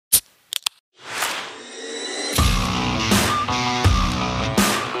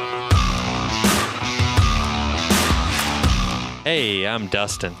Hey, I'm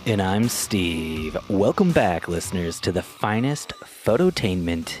Dustin. And I'm Steve. Welcome back, listeners, to the finest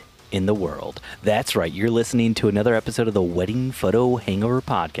phototainment in the world. That's right, you're listening to another episode of the Wedding Photo Hangover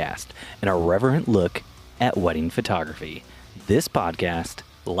Podcast, an irreverent look at wedding photography. This podcast,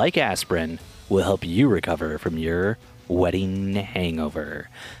 like aspirin, will help you recover from your wedding hangover.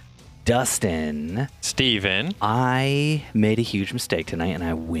 Dustin. Steven. I made a huge mistake tonight, and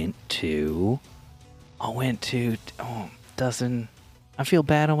I went to, Dustin, I feel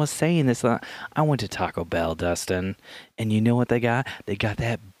bad almost saying this. I went to Taco Bell, Dustin, and you know what they got? They got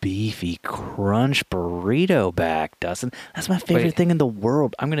that beefy crunch burrito back, Dustin. That's my favorite thing in the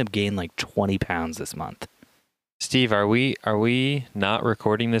world. I'm going to gain like 20 pounds this month. Steve, are we not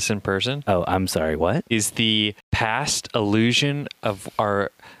recording this in person? Oh, I'm sorry, what? Is the past illusion of our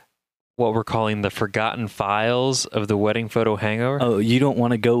what we're calling the forgotten files of the wedding photo hangover? Oh, you don't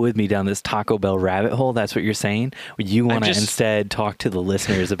want to go with me down this Taco Bell rabbit hole? That's what you're saying? You want to instead talk to the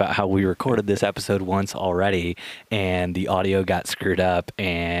listeners about how we recorded this episode once already and the audio got screwed up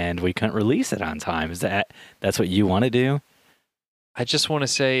and we couldn't release it on time. That's what you want to do? I just want to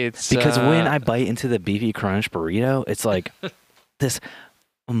say it's... Because when I bite into the beefy crunch burrito, it's like this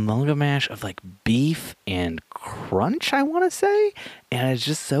amalgam mash of like beef and crunch, I want to say, and it's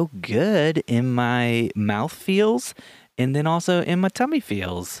just so good in my mouth feels and then also in my tummy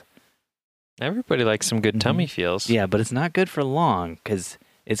feels. Everybody likes some good tummy feels. Yeah, but it's not good for long because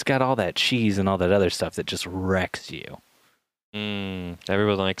it's got all that cheese and all that other stuff that just wrecks you.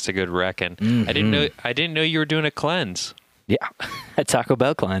 Everyone likes a good wrecking. I didn't know you were doing a cleanse. Yeah, a Taco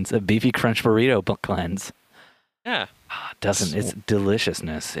Bell cleanse, a beefy crunch burrito cleanse. Yeah. It's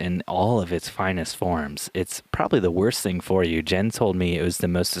deliciousness in all of its finest forms. It's probably the worst thing for you. Jen told me it was the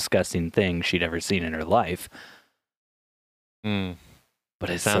most disgusting thing she'd ever seen in her life. But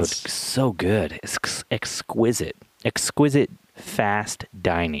it's so good. It's exquisite. Exquisite fast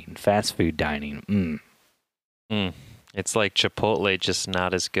food dining. It's like Chipotle, just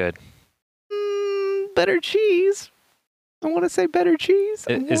not as good. Better cheese. I want to say better cheese.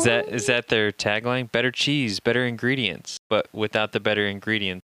 Is that their tagline? Better cheese, better ingredients, but without the better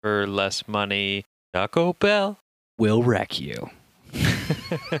ingredients for less money. Taco Bell will wreck you.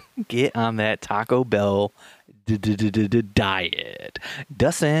 Get on that Taco Bell diet.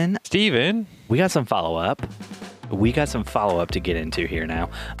 Dustin. Steven. We got some follow-up. To get into here now.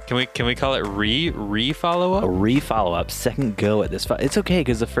 Can we call it re-follow-up? A re-follow-up, second go at this. It's okay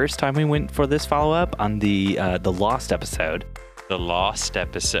because the first time we went for this follow-up on the Lost episode. The Lost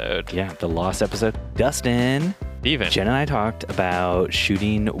episode. Yeah, the Lost episode. Dustin. Steven. Jen and I talked about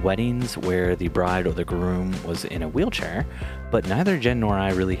shooting weddings where the bride or the groom was in a wheelchair, but neither Jen nor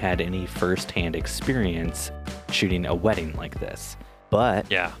I really had any first-hand experience shooting a wedding like this. But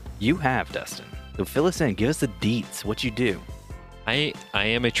yeah, you have, Dustin. So fill us in. Give us the deets. What you do. I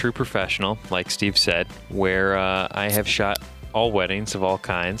am a true professional, like Steve said, where I have shot all weddings of all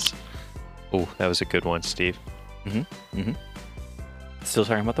kinds. Oh, that was a good one, Steve. Still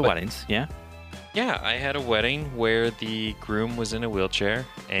talking about the weddings, yeah? Yeah, I had a wedding where the groom was in a wheelchair,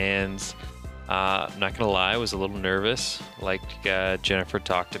 and I'm not going to lie, I was a little nervous, like Jennifer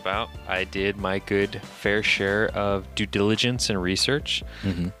talked about. I did my good fair share of due diligence and research.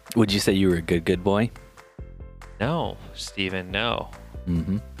 Would you say you were a good boy? No, Steven, no.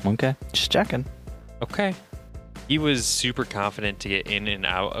 Okay, just checking. Okay. He was super confident to get in and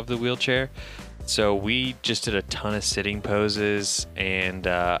out of the wheelchair, so we just did a ton of sitting poses, and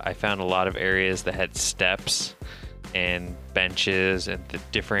I found a lot of areas that had steps and benches and the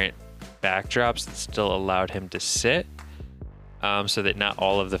different backdrops that still allowed him to sit, so that not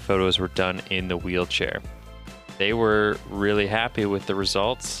all of the photos were done in the wheelchair. They were really happy with the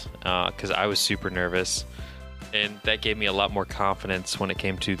results because I was super nervous, and that gave me a lot more confidence when it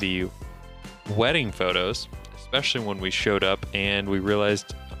came to the wedding photos, especially when we showed up and we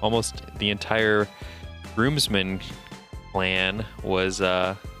realized almost the entire groomsmen clan was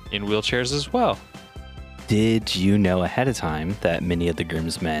in wheelchairs as well. Did you know ahead of time that many of the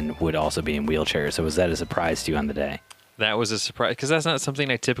groomsmen would also be in wheelchairs? So was that a surprise to you on the day? That was a surprise because that's not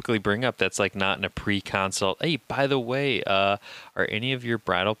something I typically bring up. That's like not in a pre-consult. Hey, by the way, are any of your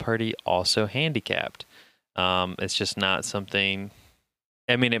bridal party also handicapped? It's just not something.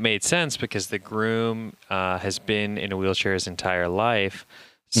 I mean, it made sense because the groom has been in a wheelchair his entire life.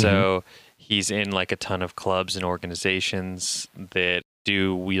 So he's in like a ton of clubs and organizations that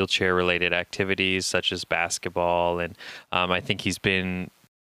do wheelchair related activities such as basketball. And I think he's been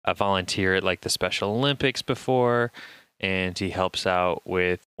a volunteer at like the Special Olympics before. And he helps out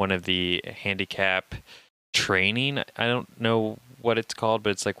with one of the handicap training. I don't know what it's called, but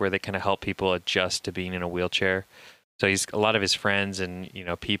it's like where they kind of help people adjust to being in a wheelchair. So a lot of his friends and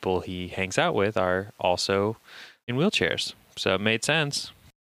people he hangs out with are also in wheelchairs. So it made sense.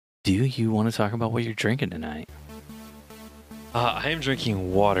 Do you want to talk about what you're drinking tonight? I am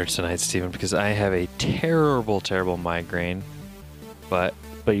drinking water tonight, Stephen, because I have a terrible, terrible migraine. But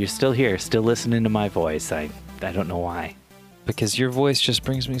you're still here, still listening to my voice. I don't know why. Because your voice just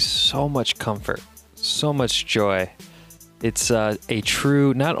brings me so much comfort, so much joy. It's a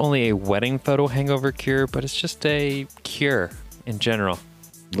true, not only a wedding photo hangover cure, but it's just a cure in general.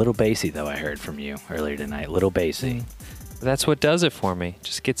 Little bassy, though, I heard from you earlier tonight. Little bassy. That's what does it for me.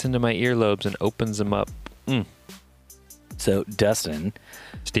 Just gets into my earlobes and opens them up. So, Dustin.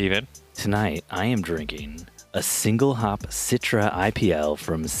 Steven. Tonight, I am drinking a single hop Citra IPL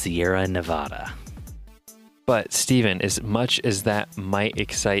from Sierra Nevada. But, Steven, as much as that might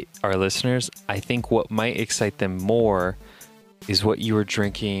excite our listeners, I think what might excite them more is what you were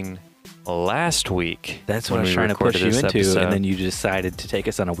drinking last week. That's what I was trying to push you into, and then you decided to take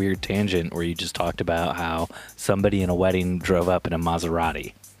us on a weird tangent where you just talked about how somebody in a wedding drove up in a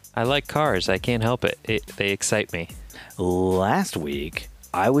Maserati. I like cars. I can't help it. They excite me. Last week,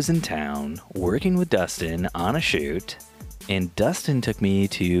 I was in town working with Dustin on a shoot, and Dustin took me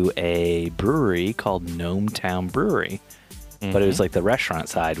to a brewery called Gnome Town Brewery. But it was like the restaurant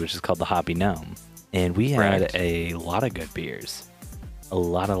side, which is called the Hoppy Gnome. And we had a lot of good beers. A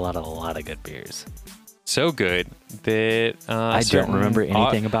lot of good beers. So good that I don't remember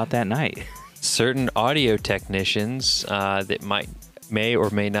anything about that night. Certain audio technicians that may or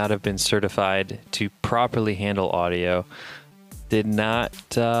may not have been certified to properly handle audio did not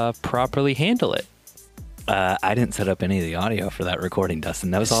properly handle it. I didn't set up any of the audio for that recording,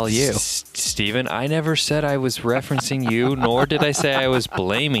 Dustin. That was all you. Steven, I never said I was referencing you, nor did I say I was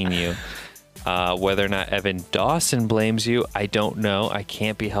blaming you. Whether or not Evan Dawson blames you, I don't know. I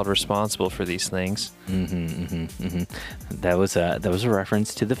can't be held responsible for these things. That was a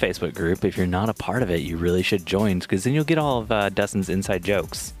reference to the Facebook group. If you're not a part of it, you really should join, because then you'll get all of Dustin's inside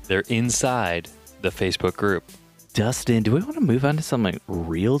jokes. They're inside the Facebook group. Dustin, do we want to move on to some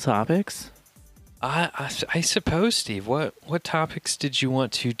real topics? I suppose, Steve. What topics did you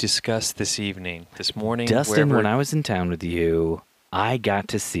want to discuss this morning? Dustin, when I was in town with you, I got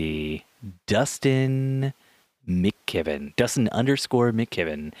to see Dustin McKibben,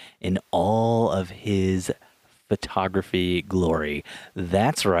 Dustin_McKibben, in all of his photography glory.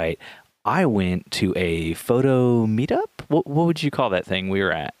 That's right. I went to a photo meetup. What would you call that thing we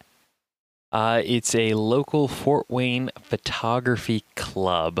were at? It's a local Fort Wayne photography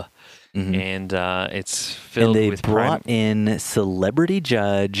club. And it's filled with... And they brought in celebrity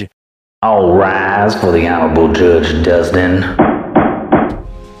judge. All rise for the Honorable Judge Dustin.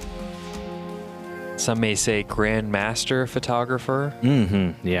 Some may say Grandmaster photographer.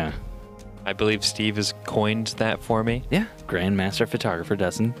 Yeah. I believe Steve has coined that for me. Yeah, Grandmaster photographer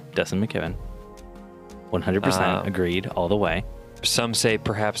Dustin McKibben. 100% agreed all the way. Some say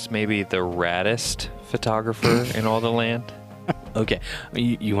perhaps maybe the raddest photographer in all the land. Okay,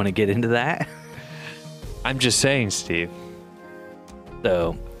 you want to get into that? I'm just saying, Steve.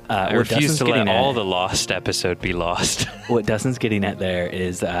 So, I refuse to let all the lost episode be lost. What Dustin's getting at there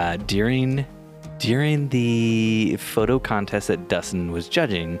is during the photo contest that Dustin was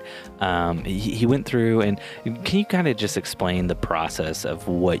judging, he went through, and can you kind of just explain the process of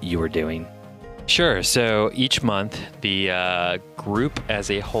what you were doing? Sure. So each month, the group as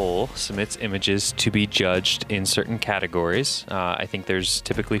a whole submits images to be judged in certain categories. I think there's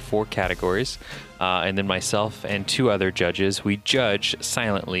typically 4 categories. And then myself and 2 other judges, we judge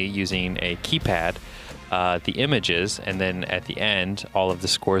silently using a keypad the images. And then at the end, all of the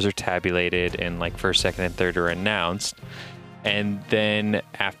scores are tabulated and first, second, and third are announced. And then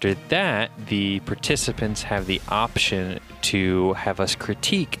after that, the participants have the option to have us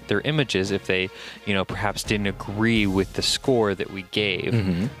critique their images if they, perhaps didn't agree with the score that we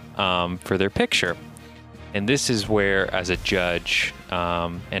gave for their picture. And this is where, as a judge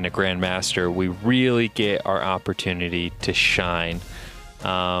and a grandmaster, we really get our opportunity to shine,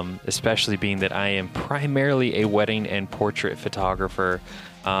 especially being that I am primarily a wedding and portrait photographer.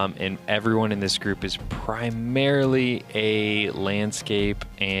 And everyone in this group is primarily a landscape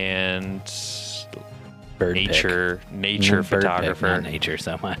and nature photographer. Not nature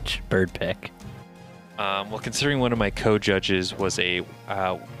so much. Bird pick. Well, considering one of my co-judges was I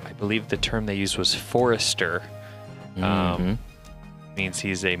believe the term they used was forester. Means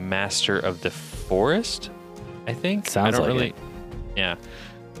he's a master of the forest, I think. Sounds like it. Yeah.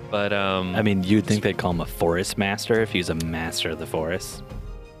 But you'd think they'd call him a forest master if he was a master of the forest.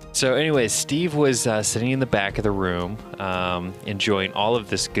 So anyways, Steve was sitting in the back of the room, enjoying all of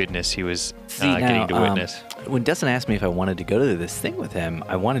this goodness he was getting to witness. when Dustin asked me if I wanted to go to this thing with him,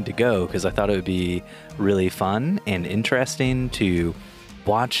 I wanted to go because I thought it would be really fun and interesting to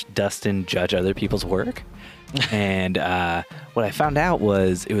watch Dustin judge other people's work. And what I found out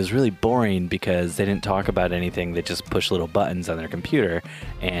was it was really boring because they didn't talk about anything. They just push little buttons on their computer.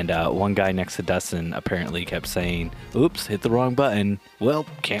 And one guy next to Dustin apparently kept saying, "Oops, hit the wrong button. Well,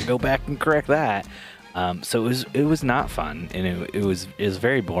 can't go back and correct that." So it was not fun, and it was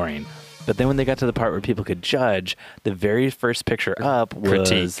very boring. But then when they got to the part where people could judge, the very first picture up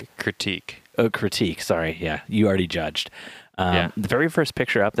was critique. Oh, critique. Sorry, yeah, you already judged. The very first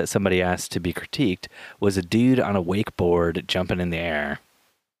picture up that somebody asked to be critiqued was a dude on a wakeboard jumping in the air.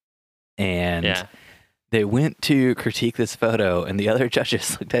 And they went to critique this photo, and the other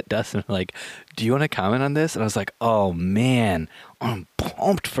judges looked at Dustin and were like, "Do you want to comment on this?" And I was like, "Oh, man, I'm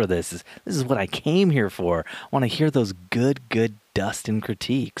pumped for this. This is what I came here for. I want to hear those good Dustin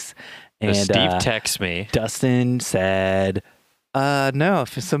critiques." And Steve texts me. Dustin said, "No,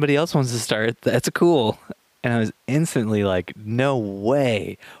 if somebody else wants to start, that's cool." And I was instantly like, no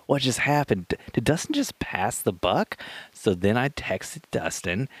way. What just happened? Did Dustin just pass the buck? So then I texted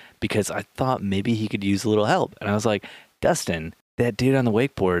Dustin because I thought maybe he could use a little help. And I was like, "Dustin, that dude on the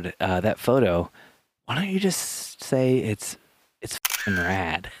wakeboard, that photo, why don't you just say it's f***ing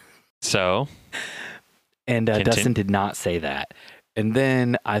rad?" So? And Dustin did not say that. And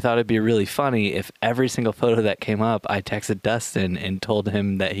then I thought it'd be really funny if every single photo that came up, I texted Dustin and told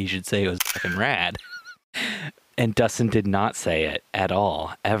him that he should say it was fucking rad. And Dustin did not say it at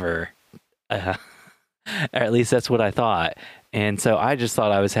all, ever. Or at least that's what I thought. And so I just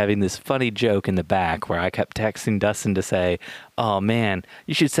thought I was having this funny joke in the back where I kept texting Dustin to say, "Oh man,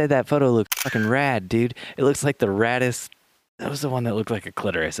 you should say that photo looks fucking rad, dude. It looks like the raddest." That was the one that looked like a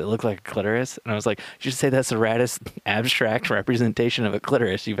clitoris. It looked like a clitoris. And I was like, "You should say that's the raddest abstract representation of a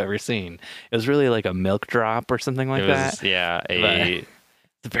clitoris you've ever seen." It was really like a milk drop or something like that. Yeah, it's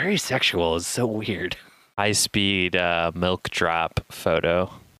very sexual. It's so weird. High-speed milk drop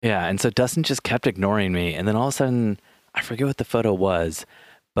photo. Yeah, and so Dustin just kept ignoring me. And then all of a sudden, I forget what the photo was,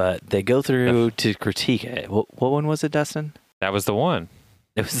 but they go through to critique it. What one was it, Dustin? That was the one.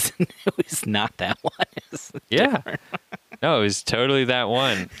 It was not that one. Yeah. No, it was totally that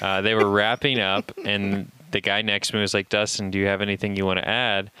one. They were wrapping up, and the guy next to me was like, "Dustin, do you have anything you want to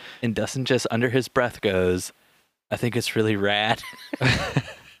add?" And Dustin just under his breath goes, "I think it's really rad."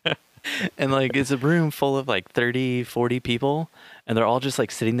 And like it's a room full of like 30, 40 people, and they're all just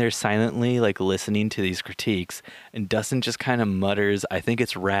like sitting there silently like listening to these critiques, and Dustin just kind of mutters, "I think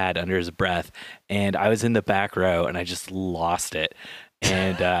it's rad," under his breath. And I was in the back row and I just lost it.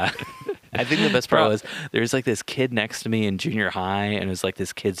 And I think the best part was there's like this kid next to me in junior high, and it was like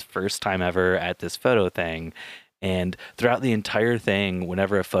this kid's first time ever at this photo thing. And throughout the entire thing,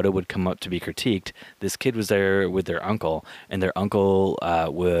 whenever a photo would come up to be critiqued, this kid was there with their uncle, and their uncle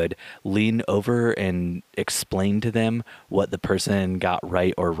would lean over and explain to them what the person got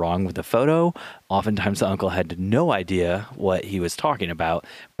right or wrong with the photo. Oftentimes, the uncle had no idea what he was talking about,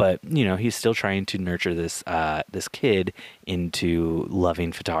 but you know, he's still trying to nurture this this kid into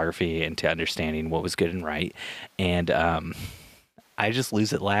loving photography and to understanding what was good and right. And I just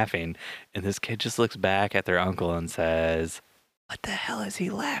lose it laughing, and this kid just looks back at their uncle and says, "What the hell is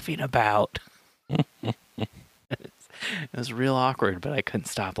he laughing about?" It was real awkward, but I couldn't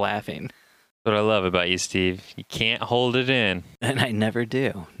stop laughing. That's what I love about you, Steve. You can't hold it in. And I never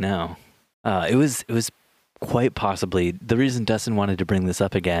do. No. It was quite possibly the reason Dustin wanted to bring this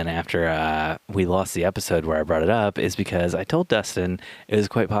up again after we lost the episode where I brought it up is because I told Dustin it was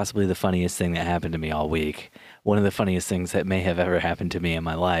quite possibly the funniest thing that happened to me all week. One of the funniest things that may have ever happened to me in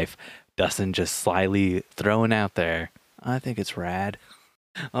my life. Dustin just slyly throwing out there, "I think it's rad."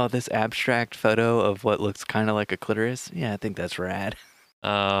 "Oh, this abstract photo of what looks kind of like a clitoris? Yeah, I think that's rad."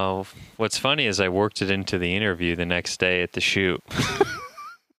 What's funny is I worked it into the interview the next day at the shoot.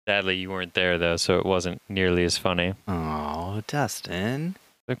 Sadly, you weren't there, though, so it wasn't nearly as funny. Oh, Dustin.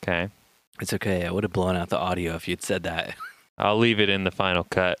 Okay. It's okay. I would have blown out the audio if you'd said that. I'll leave it in the final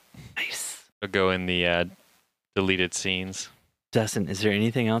cut. Nice. It'll go in the deleted scenes. Dustin, is there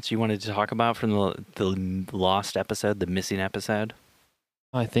anything else you wanted to talk about from the lost episode, the missing episode?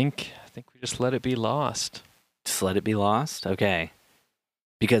 I think we just let it be lost. Just let it be lost? Okay.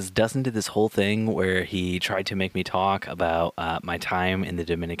 Because Dustin did this whole thing where he tried to make me talk about my time in the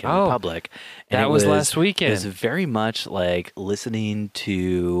Dominican Republic. And that was last weekend. It was very much like listening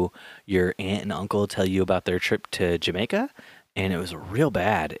to your aunt and uncle tell you about their trip to Jamaica. And it was real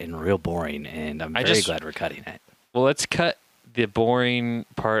bad and real boring. And I'm very glad we're cutting it. Well, let's cut the boring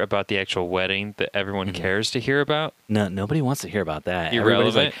part about the actual wedding that everyone cares to hear about? No, nobody wants to hear about that. Irrelevant.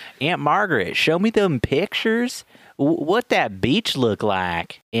 Everybody's like, Aunt Margaret, show me them pictures. What that beach look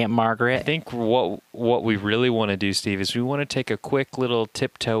like, Aunt Margaret? I think what we really want to do, Steve, is we want to take a quick little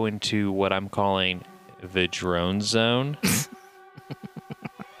tiptoe into what I'm calling the drone zone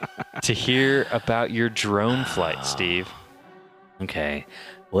to hear about your drone flight, Steve. Okay.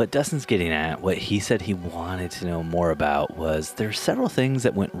 What Dustin's getting at, what he said he wanted to know more about was there's several things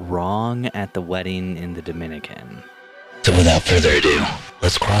that went wrong at the wedding in the Dominican. So without further ado,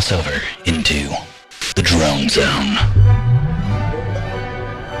 let's cross over into the drone zone.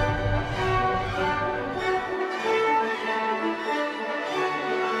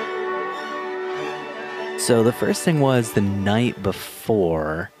 So the first thing was the night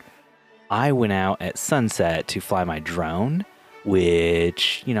before, I went out at sunset to fly my drone,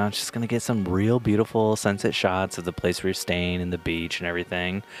 which, you know, I'm just going to get some real beautiful sunset shots of the place we were staying and the beach and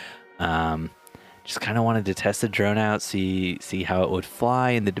everything. Just kind of wanted to test the drone out, see how it would fly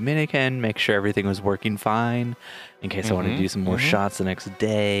in the Dominican, make sure everything was working fine in case I wanted to do some more shots the next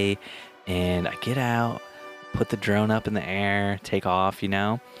day. And I get out, put the drone up in the air, take off, you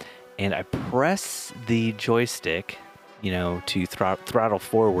know, and I press the joystick, you know, to throttle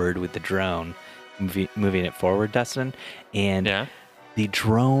forward with the drone, moving it forward, Dustin. And the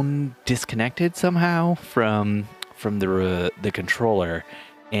drone disconnected somehow from the controller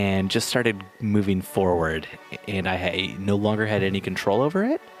and just started moving forward, and I no longer had any control over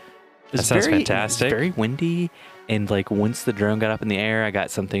it. That sounds fantastic. It was very windy, and like once the drone got up in the air, I got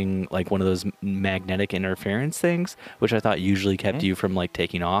something like one of those magnetic interference things, which I thought usually kept you from like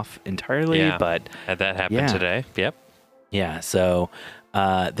taking off entirely. But had that happen today. Yep. Yeah. So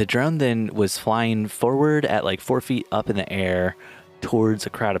the drone then was flying forward at like 4 feet up in the air towards a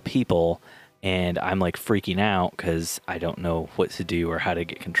crowd of people. And I'm like freaking out because I don't know what to do or how to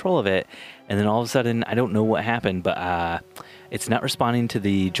get control of it. And then all of a sudden, I don't know what happened, but it's not responding to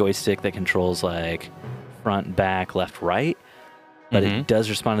the joystick that controls like front, back, left, right. But it does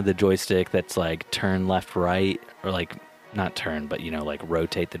respond to the joystick that's like turn left, right, or like not turn, but, you know, like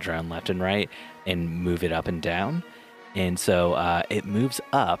rotate the drone left and right and move it up and down. And so it moves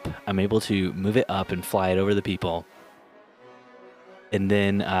up. I'm able to move it up and fly it over the people. And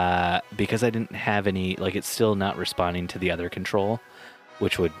then because I didn't have any, like it's still not responding to the other control,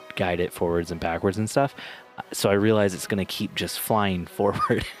 which would guide it forwards and backwards and stuff. So I realize it's going to keep just flying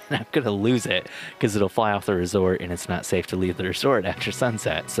forward and I'm going to lose it because it'll fly off the resort and it's not safe to leave the resort after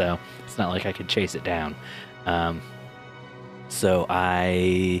sunset. So it's not like I could chase it down. So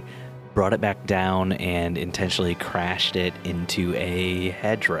I brought it back down and intentionally crashed it into a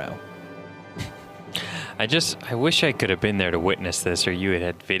hedgerow. I wish I could have been there to witness this, or you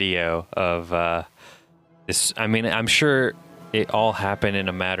had video of this. I mean, I'm sure it all happened in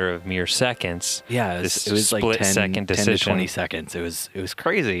a matter of mere seconds. Yeah, it was like 10 to 20 seconds. It was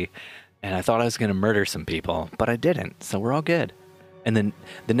crazy, and I thought I was going to murder some people, but I didn't, so we're all good. And then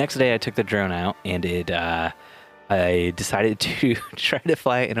the next day I took the drone out, and I decided to try to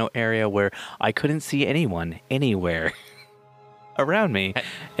fly it in an area where I couldn't see anyone anywhere around me,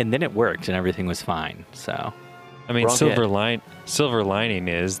 and then it worked and everything was fine. So I mean, silver lining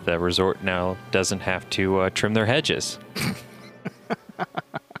is the resort now doesn't have to trim their hedges.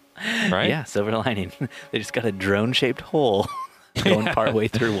 Right? Yeah, silver lining. They just got a drone shaped hole going partway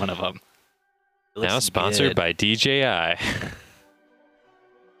through one of them. Now sponsored by DJI.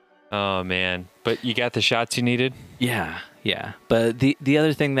 Oh man, but you got the shots you needed? Yeah. But the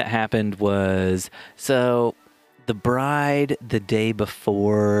other thing that happened was, so the bride, the day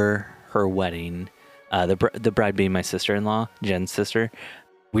before her wedding, the bride being my sister-in-law, Jen's sister,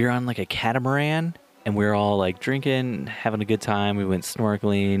 we were on like a catamaran and we were all like drinking, having a good time. We went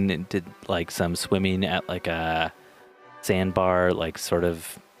snorkeling and did like some swimming at like a sandbar, like sort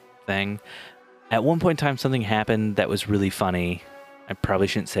of thing. At one point in time, something happened that was really funny. I probably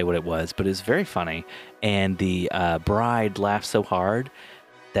shouldn't say what it was, but it was very funny. And the bride laughed so hard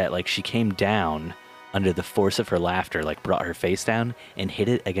that like she came down under the force of her laughter, like brought her face down and hit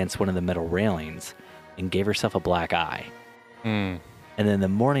it against one of the metal railings and gave herself a black eye. And then the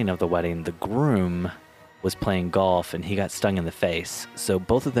morning of the wedding, the groom was playing golf and he got stung in the face. So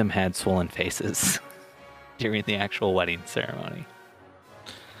both of them had swollen faces during the actual wedding ceremony.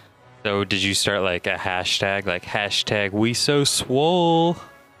 So did you start like a hashtag, like hashtag we so swole?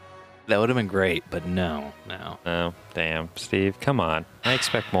 That would have been great, but no. Oh, damn, Steve, come on. I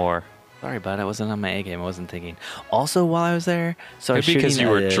expect more. Sorry, bud. I wasn't on my A game. I wasn't thinking. Also, while I was there, so I was because shooting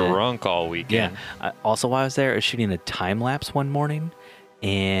you were drunk all weekend. Yeah. Also, while I was there, I was shooting a time lapse one morning,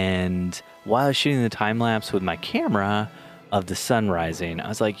 and while I was shooting the time lapse with my camera, of the sun rising. I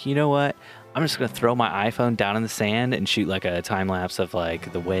was like, you know what? I'm just going to throw my iPhone down in the sand and shoot like a time lapse of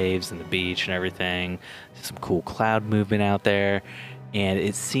like the waves and the beach and everything. Some cool cloud movement out there. And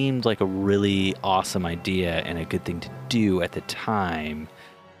it seemed like a really awesome idea and a good thing to do at the time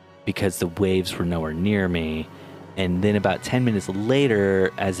because the waves were nowhere near me. And then about 10 minutes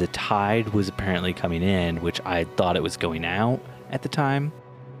later, as the tide was apparently coming in, which I thought it was going out at the time,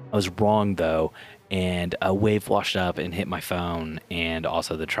 I was wrong though, and a wave washed up and hit my phone and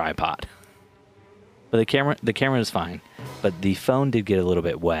also the tripod. But the camera is fine, but the phone did get a little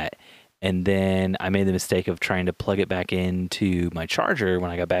bit wet. And then I made the mistake of trying to plug it back into my charger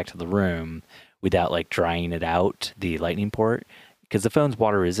when I got back to the room without like drying it out, the lightning port, because the phone's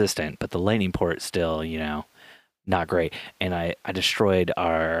water resistant, but the lightning port still, you know, not great. And I destroyed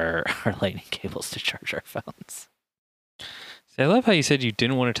our lightning cables to charge our phones. I love how you said you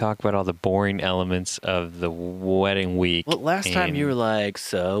didn't want to talk about all the boring elements of the wedding week. Well, last time you were like,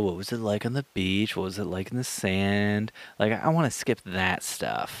 so what was it like on the beach? What was it like in the sand? Like, I want to skip that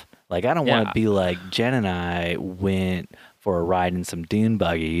stuff. Like, I don't want to be like, Jen and I went for a ride in some dune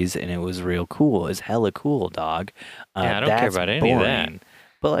buggies, and it was real cool. It's hella cool, dog. Yeah, I don't care about any of that.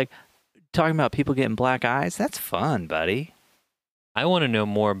 But, like, talking about people getting black eyes, that's fun, buddy. I want to know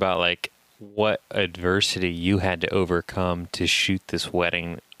more about, like, what adversity you had to overcome to shoot this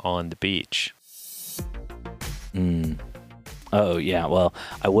wedding on the beach. Oh, yeah. Well,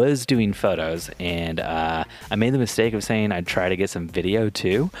 I was doing photos, and I made the mistake of saying I'd try to get some video,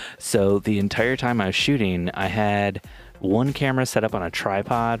 too. So the entire time I was shooting, I had one camera set up on a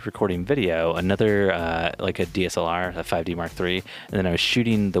tripod recording video, another like a DSLR, a 5D Mark III, and then I was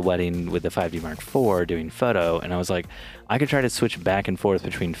shooting the wedding with the 5D Mark IV doing photo, and I was like, I could try to switch back and forth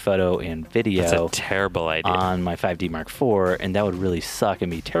between photo and video. That's a terrible idea. On my 5D Mark IV, and that would really suck and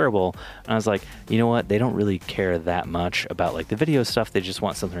be terrible. And I was like, you know what? They don't really care that much about like the video stuff. They just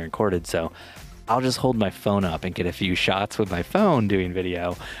want something recorded. So I'll just hold my phone up and get a few shots with my phone doing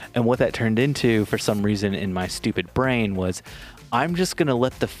video. And what that turned into for some reason in my stupid brain was I'm just going to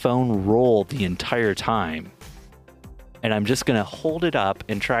let the phone roll the entire time. And I'm just going to hold it up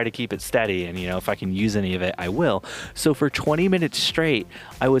and try to keep it steady. And, you know, if I can use any of it, I will. So for 20 minutes straight,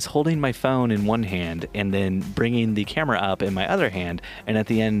 I was holding my phone in one hand and then bringing the camera up in my other hand. And at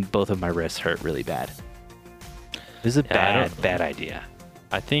the end, both of my wrists hurt really bad. This is a bad idea.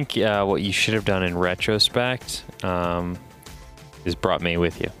 I think what you should have done in retrospect is brought me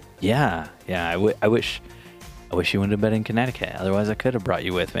with you. Yeah. I wish you wouldn't have been in Connecticut. Otherwise, I could have brought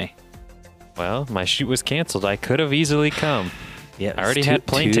you with me. Well, my shoot was canceled. I could have easily come. Yeah, I already had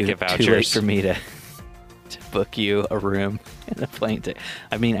plane ticket vouchers. Too late for me to book you a room and a plane ticket.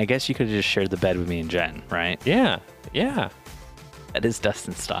 I mean, I guess you could have just shared the bed with me and Jen, right? Yeah. That is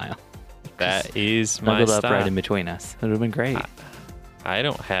Dustin's style. That is my style. Up right in between us. It would have been great. I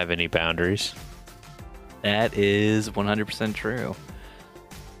don't have any boundaries. That is 100% true.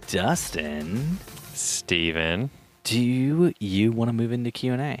 Dustin. Steven. Do you want to move into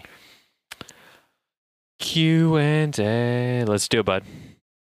Q&A? Q&A. Let's do it, bud.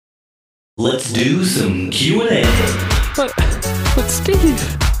 Let's do some Q&A. But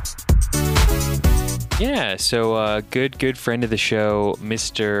Steve. Yeah, so good friend of the show,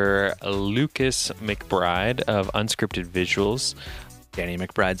 Mr. Lucas McBride of Unscripted Visuals. Danny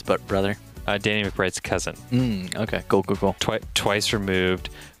McBride's brother. Danny McBride's cousin. Okay, cool. Twice removed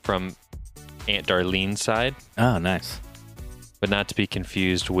from Aunt Darlene's side. Oh, nice. But not to be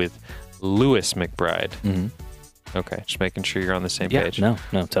confused with Lewis McBride. Mm-hmm. Okay, just making sure you're on the same page. No,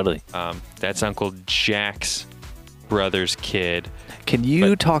 totally. That's Uncle Jack's brother's kid. Can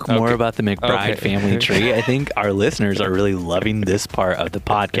you talk more about the McBride family tree? I think our listeners are really loving this part of the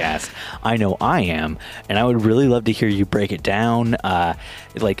podcast. I know I am, and I would really love to hear you break it down.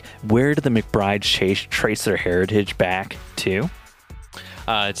 Like, where do the McBrides trace their heritage back to?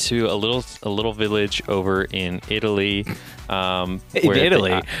 To a little village over in Italy. In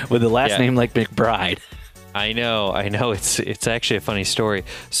Italy, with the last name like McBride. I know. It's actually a funny story.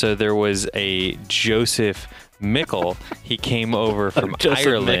 So there was a Joseph Mickle. He came over from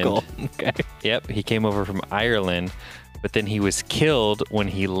Ireland. Okay. Yep, he came over from Ireland, but then he was killed when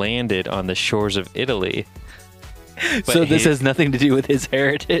he landed on the shores of Italy. So this has nothing to do with his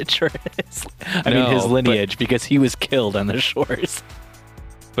heritage or his lineage, because he was killed on the shores.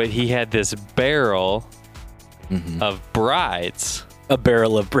 But he had this barrel of brides. A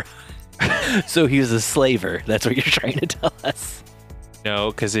barrel of brides. So he was a slaver. That's what you're trying to tell us.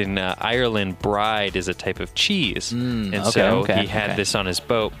 No, because in Ireland, bride is a type of cheese. He had this on his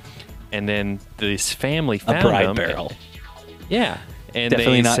boat. And then this family found a bride him. barrel. Yeah. And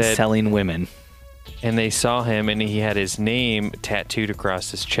definitely they not said, selling women. and they saw him, and he had his name tattooed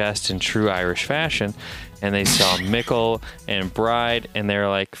across his chest in true Irish fashion. And they saw Mickle and Bride, and they're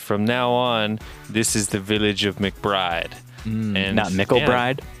like, from now on, this is the village of McBride. And not Mickle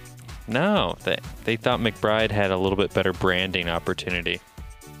Bride? No, they thought McBride had a little bit better branding opportunity.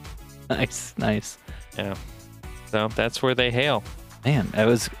 Nice. Yeah. So that's where they hail. Man, it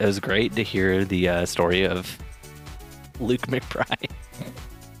was great to hear the story of Luke McBride.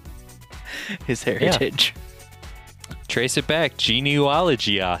 His heritage. Yeah. Trace it back.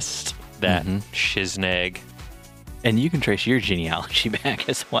 Genealogist. That shiznag. And you can trace your genealogy back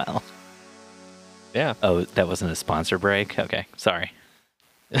as well. Yeah. Oh, that wasn't a sponsor break? Okay, sorry.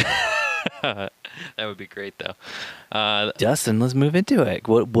 That would be great, though. Dustin, let's move into it.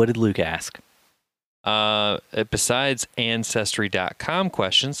 What did Luke ask? Besides Ancestry.com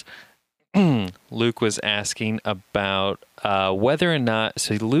questions, Luke was asking about whether or not.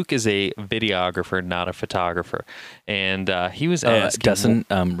 So Luke is a videographer, not a photographer, and he was asking. Dustin,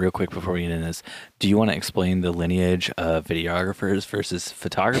 real quick before we get into this, do you want to explain the lineage of videographers versus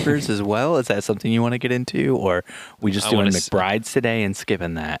photographers as well? Is that something you want to get into, or we just doing McBrides today and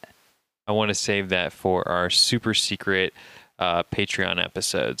skipping that? I want to save that for our super secret Patreon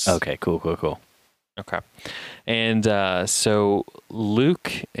episodes. Okay, cool. Okay. And so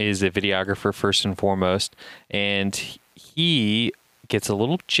Luke is a videographer first and foremost, and he gets a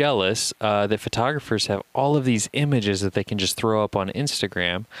little jealous that photographers have all of these images that they can just throw up on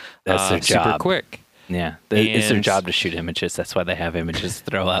Instagram. That's their job. Super quick. Yeah. It's their job to shoot images. That's why they have images to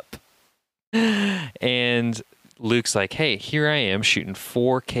throw up. And Luke's like, hey, here I am shooting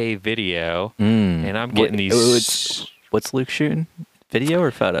 4K video, and I'm getting these... What's Luke shooting? Video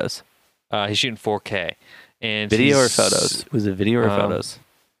or photos? He's shooting 4K. And video or photos? Was it video or photos?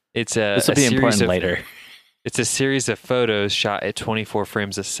 This will be important later. It's a series of photos shot at 24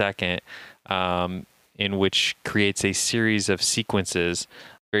 frames a second, in which creates a series of sequences,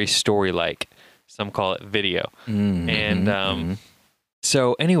 very story-like. Some call it video.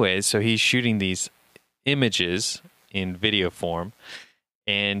 So anyways, so he's shooting these images in video form,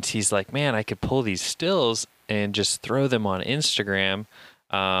 and he's like, man, I could pull these stills and just throw them on Instagram,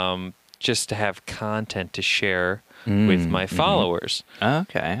 just to have content to share with my followers.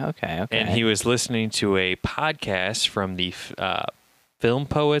 Okay. And he was listening to a podcast from the Film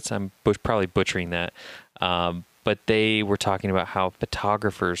Poets. I'm probably butchering that. But they were talking about how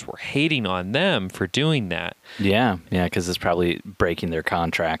photographers were hating on them for doing that. Yeah, because it's probably breaking their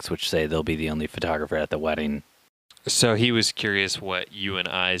contracts, which say they'll be the only photographer at the wedding. So he was curious what you and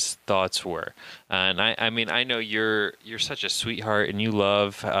I's thoughts were. And I mean, I know you're such a sweetheart and you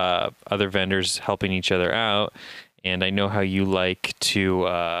love other vendors helping each other out. And I know how you like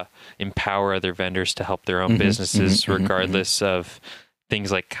to empower other vendors to help their own businesses, regardless of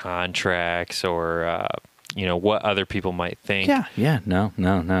things like contracts or what other people might think. Yeah. No.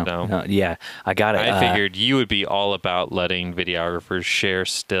 Yeah, I got it. I figured you would be all about letting videographers share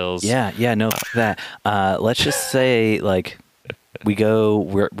stills. Yeah. No, that. Let's just say, like,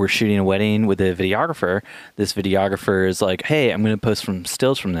 we're shooting a wedding with a videographer. This videographer is like, hey, I'm going to post some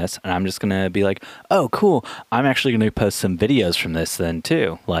stills from this, and I'm just going to be like, oh, cool. I'm actually going to post some videos from this then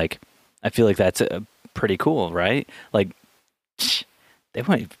too. Like, I feel like that's pretty cool, right? Like, they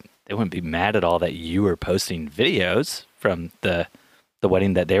wouldn't be mad at all that you were posting videos from the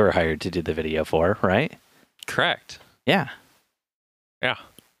wedding that they were hired to do the video for, right? Correct. Yeah. Yeah.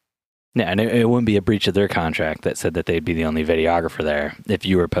 Yeah, and it wouldn't be a breach of their contract that said that they'd be the only videographer there if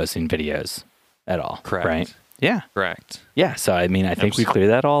you were posting videos at all. Correct. Right? Yeah. Correct. Yeah, so I mean, I think we cleared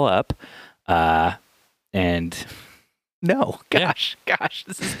that all up. And no, gosh,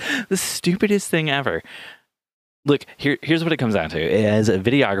 this is the stupidest thing ever. Look, here's what it comes down to. As a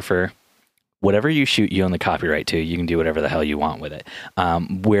videographer, whatever you shoot, you own the copyright to. You can do whatever the hell you want with it.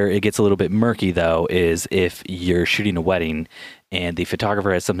 Where it gets a little bit murky, though, is if you're shooting a wedding and the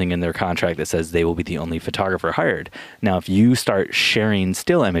photographer has something in their contract that says they will be the only photographer hired. Now, if you start sharing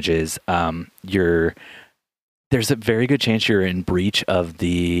still images, there's a very good chance you're in breach of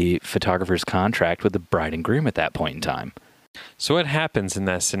the photographer's contract with the bride and groom at that point in time. So what happens in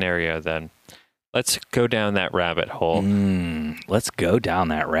that scenario then? Let's go down that rabbit hole. Let's go down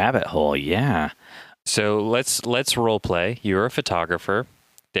that rabbit hole, yeah. So let's role play. You're a photographer,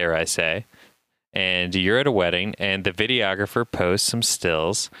 dare I say, and you're at a wedding, and the videographer posts some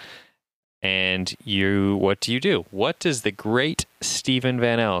stills, and what do you do? What does the great Steven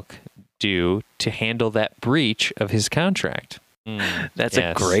Van Elk do to handle that breach of his contract? That's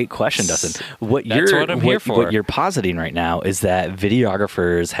a great question, Dustin. What I'm here for. What you're positing right now is that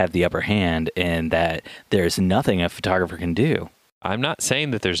videographers have the upper hand and that there's nothing a photographer can do. I'm not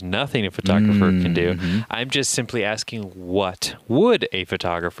saying that there's nothing a photographer can do. I'm just simply asking, what would a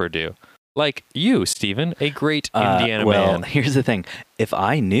photographer do? Like you, Stephen, a great Indiana man. Here's the thing. If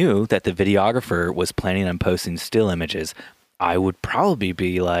I knew that the videographer was planning on posting still images, I would probably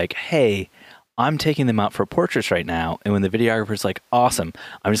be like, hey, I'm taking them out for portraits right now. And when the videographer's like, awesome,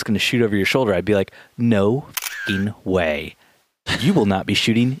 I'm just going to shoot over your shoulder, I'd be like, no f***ing way. You will not be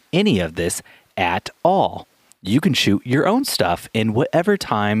shooting any of this at all. You can shoot your own stuff in whatever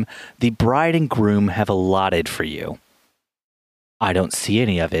time the bride and groom have allotted for you. I don't see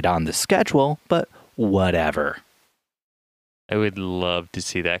any of it on the schedule, but whatever. I would love to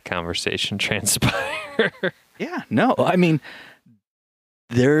see that conversation transpire. Yeah, no, I mean,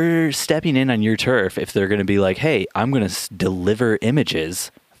 they're stepping in on your turf if they're going to be like, hey, I'm going to deliver images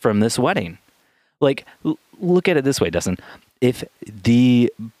from this wedding. Like, look at it this way, Dustin. If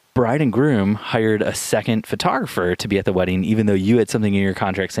the bride and groom hired a second photographer to be at the wedding, even though you had something in your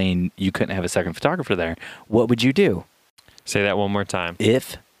contract saying you couldn't have a second photographer there, what would you do? Say that one more time.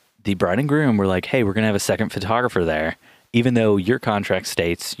 If the bride and groom were like, hey, we're going to have a second photographer there, even though your contract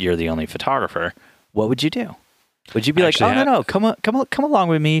states you're the only photographer, what would you do? Would you be like, oh, no, come along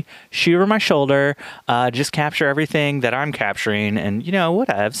with me, shoot over my shoulder, just capture everything that I'm capturing, and,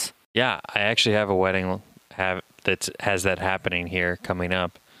 whatevs. Yeah, I actually have a wedding that has that happening here coming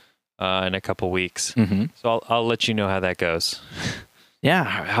up in a couple weeks. Mm-hmm. So I'll let you know how that goes. Yeah,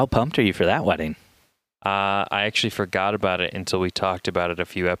 how pumped are you for that wedding? I actually forgot about it until we talked about it a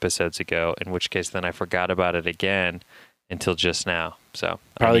few episodes ago, in which case then I forgot about it again until just now. So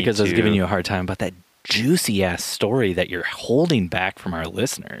probably because I was giving you a hard time about that juicy ass story that you're holding back from our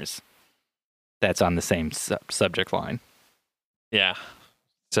listeners. That's on the same subject line. Yeah.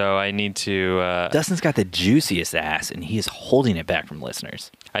 So I need to. Dustin's got the juiciest ass, and he is holding it back from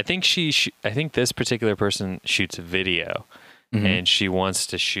listeners. I think I think this particular person shoots video, and she wants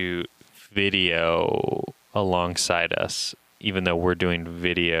to shoot video alongside us, even though we're doing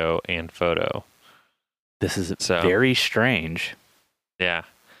video and photo. This is very strange. Yeah.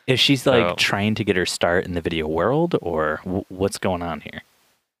 Is she trying to get her start in the video world, or what's going on here?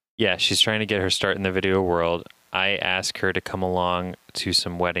 Yeah, she's trying to get her start in the video world. I asked her to come along to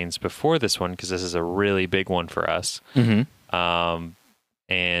some weddings before this one because this is a really big one for us. And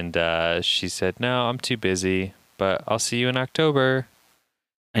she said, no, I'm too busy, but I'll see you in October.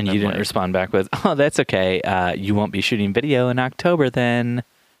 And you didn't respond back with, oh, that's okay. You won't be shooting video in October then.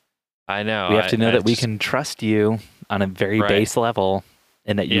 I know. We have to know that we can trust you on a very base level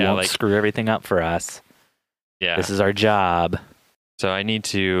and that you won't screw everything up for us. Yeah. This is our job. So I need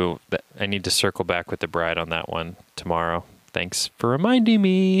to circle back with the bride on that one tomorrow. Thanks for reminding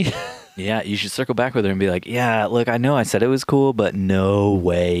me. Yeah, you should circle back with her and be like, yeah, look, I know I said it was cool, but no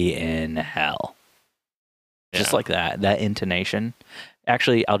way in hell. Yeah. Just like that intonation.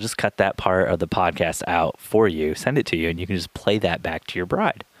 Actually, I'll just cut that part of the podcast out for you, send it to you, and you can just play that back to your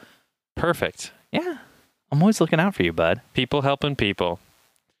bride. Perfect. Yeah. I'm always looking out for you, bud. People helping people.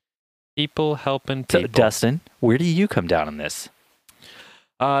 People helping people. So, Dustin, where do you come down on this?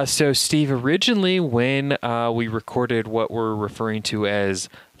 So, Steve, originally when we recorded what we're referring to as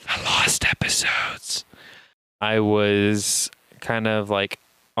the lost episodes, I was kind of like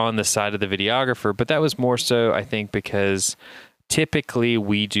on the side of the videographer, but that was more so, I think, because typically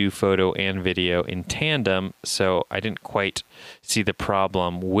we do photo and video in tandem, so I didn't quite see the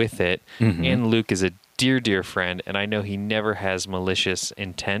problem with it. And Luke is a dear friend, and I know he never has malicious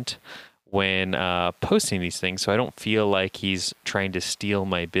intent when posting these things, so I don't feel like he's trying to steal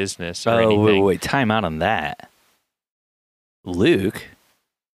my business or anything. Wait, time out on that. Luke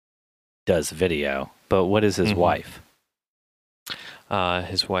does video, but what is his wife?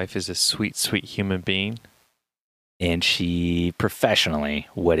 His wife is a sweet human being. And she professionally,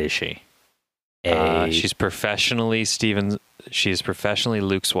 what is she? She's professionally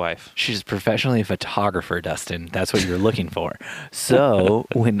Luke's wife. She's professionally a photographer, Dustin. That's what you're looking for. So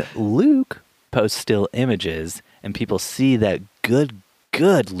when Luke posts still images and people see that good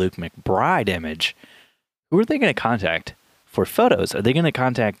Luke McBride image, who are they going to contact for photos? Are they going to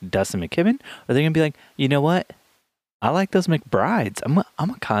contact Dustin McKibben? Or are they going to be like, you know what? I like those McBrides. I'm going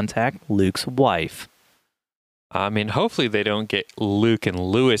to contact Luke's wife. I mean, hopefully they don't get Luke and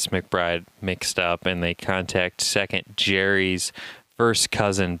Lewis McBride mixed up and they contact second Jerry's first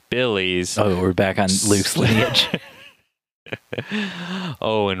cousin Billy's. Oh, we're back on Luke's lineage.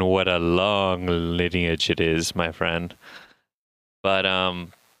 Oh, and what a long lineage it is, my friend. But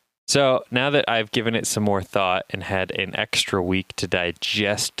so now that I've given it some more thought and had an extra week to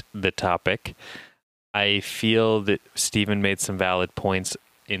digest the topic, I feel that Stephen made some valid points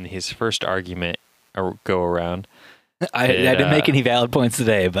in his first argument or go around. I didn't make any valid points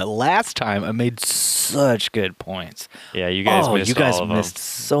today, but last time I made such good points. Yeah, you guys missed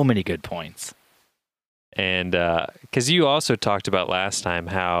so many good points. And because you also talked about last time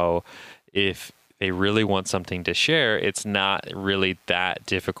how if they really want something to share, it's not really that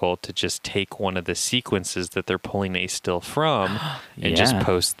difficult to just take one of the sequences that they're pulling a still from and just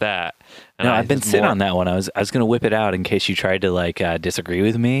post that. And no, I've been sitting on that one. I was going to whip it out in case you tried to like disagree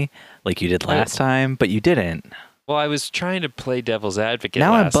with me like you did last time, but you didn't. Well, I was trying to play devil's advocate.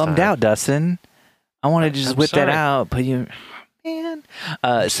 Now I'm bummed out, Dustin. I wanted to just whip that out, but you... Man.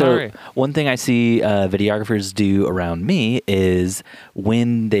 So one thing I see videographers do around me is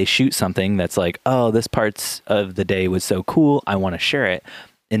when they shoot something that's like, oh, this parts of the day was so cool, I want to share it.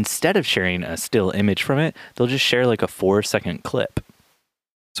 Instead of sharing a still image from it, they'll just share like a 4-second clip.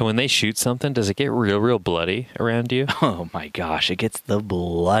 So when they shoot something, does it get real bloody around you? Oh my gosh, it gets the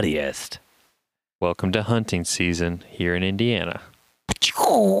bloodiest. Welcome to hunting season here in Indiana.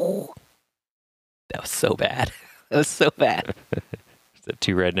 That was so bad. That was so bad. Is that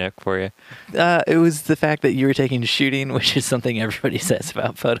too redneck for you? It was the fact that you were taking shooting, which is something everybody says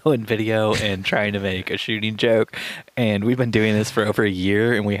about photo and video and trying to make a shooting joke. And we've been doing this for over a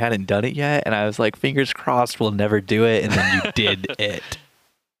year and we hadn't done it yet. And I was like, fingers crossed we'll never do it. And then you did it.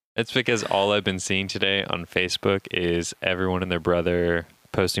 That's because all I've been seeing today on Facebook is everyone and their brother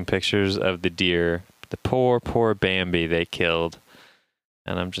posting pictures of the deer, the poor Bambi they killed.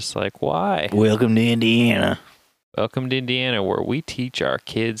 And I'm just like, why? Welcome to Indiana. Welcome to Indiana, where we teach our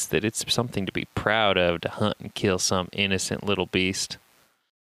kids that it's something to be proud of to hunt and kill some innocent little beast.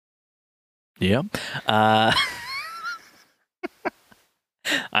 Yep. I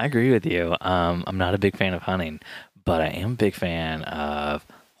agree with you. I'm not a big fan of hunting, but I am a big fan of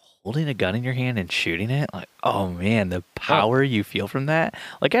holding a gun in your hand and shooting it. Like, oh man, the power you feel from that.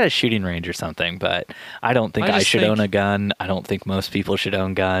 Like at a shooting range or something, but I don't think I should own a gun. I don't think most people should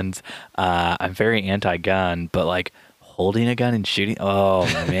own guns. I'm very anti-gun, but like holding a gun and shooting, oh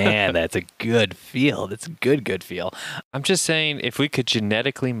man, that's a good feel. That's a good feel. I'm just saying, if we could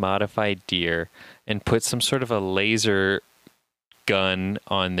genetically modify deer and put some sort of a laser gun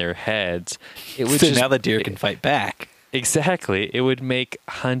on their heads, it would so now the deer can fight back. Exactly. It would make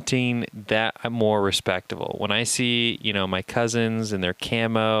hunting that more respectable. When I see, my cousins and their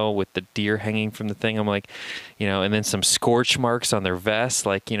camo with the deer hanging from the thing, I'm like, and then some scorch marks on their vests,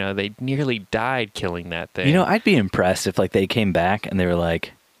 like, they nearly died killing that thing. I'd be impressed if like they came back and they were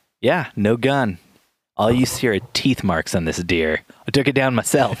like, yeah, no gun. All you see are teeth marks on this deer. I took it down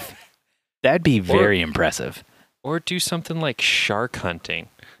myself. That'd be very impressive. Or do something like shark hunting.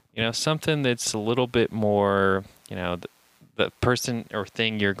 Something that's a little bit more, the person or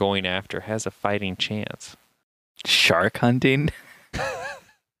thing you're going after has a fighting chance. Shark hunting?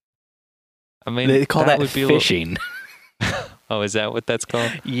 I mean, they call that fishing. Oh, is that what that's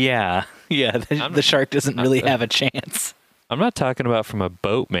called? Yeah. The shark doesn't really have a chance. I'm not talking about from a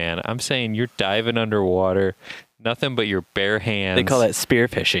boat, man. I'm saying you're diving underwater, nothing but your bare hands. They call that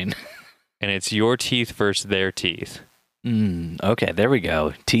spearfishing. And it's your teeth versus their teeth. Okay, there we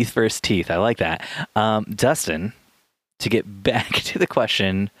go. Teeth versus teeth. I like that. Dustin, to get back to the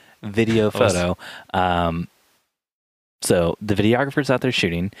question, video, photo. So the videographer's out there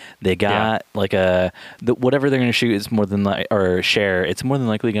shooting. They got like whatever they're going to shoot is more than or share. It's more than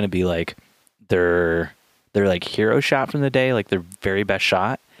likely going to be like their like hero shot from the day, like their very best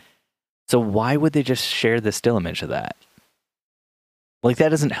shot. So why would they just share the still image of that? Like that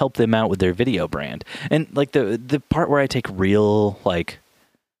doesn't help them out with their video brand. And like the part where I take real like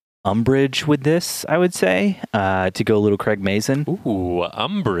umbrage with this, I would say, to go a little Craig Mazin. Ooh,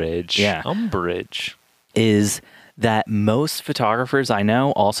 umbrage. Yeah. Umbrage. Is that most photographers I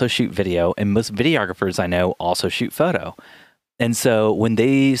know also shoot video and most videographers I know also shoot photo. And so when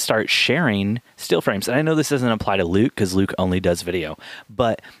they start sharing still frames, and I know this doesn't apply to Luke because Luke only does video,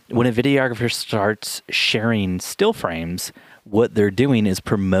 but when a videographer starts sharing still frames, what they're doing is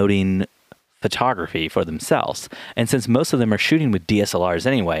promoting photography for themselves. And since most of them are shooting with DSLRs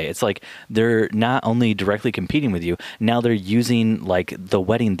anyway, it's like they're not only directly competing with you, now they're using like the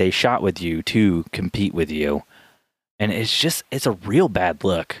wedding they shot with you to compete with you. And it's a real bad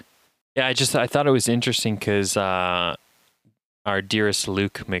look. Yeah, I thought it was interesting because our dearest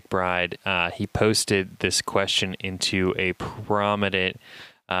Luke McBride, he posted this question into a prominent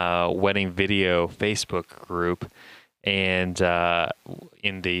wedding video Facebook group, and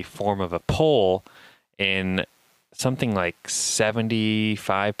in the form of a poll, and something like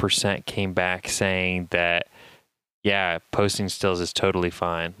 75% came back saying that, yeah, posting stills is totally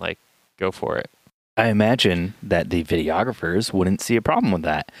fine. Like, go for it. I imagine that the videographers wouldn't see a problem with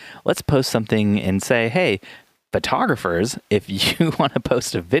that. Let's post something and say, hey, photographers, if you want to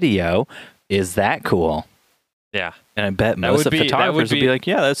post a video, is that cool? Yeah. And I bet most of photographers would be like,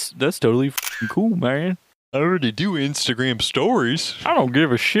 yeah, that's totally cool, man. I already do Instagram stories. I don't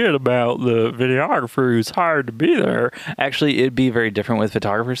give a shit about the videographer who's hired to be there. Actually, it'd be very different with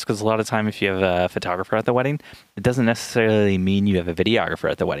photographers because a lot of time if you have a photographer at the wedding, it doesn't necessarily mean you have a videographer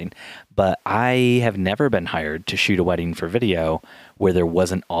at the wedding. But I have never been hired to shoot a wedding for video where there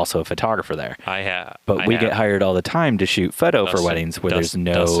wasn't also a photographer there. I have. But we get hired all the time to shoot photo for weddings where there's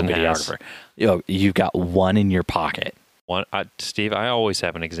no videographer. You've got one in your pocket. Steve, I always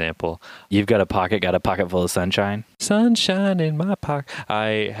have an example. You've got a pocket full of sunshine? Sunshine in my pocket.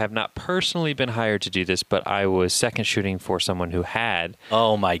 I have not personally been hired to do this, but I was second shooting for someone who had.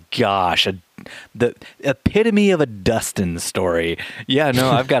 Oh my gosh. The epitome of a Dustin story. Yeah,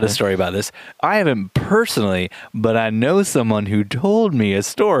 no, I've got a story about this. I haven't personally, but I know someone who told me a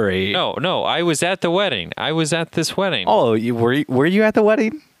story. No, I was at the wedding. I was at this wedding. Oh, were you at the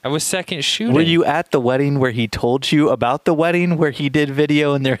wedding? I was second shooting. Were you at the wedding where he told you about the wedding where he did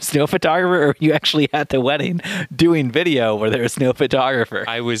video and there's no photographer, or were you actually at the wedding doing video where there's no photographer?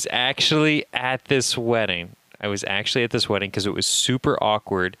 I was actually at this wedding. Because it was super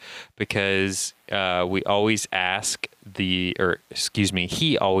awkward because we always ask he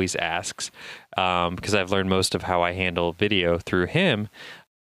always asks, because I've learned most of how I handle video through him.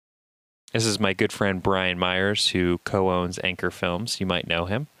 This is my good friend Brian Myers, who co-owns Anchor Films. You might know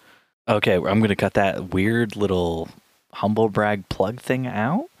him. Okay, I'm going to cut that weird little humble brag plug thing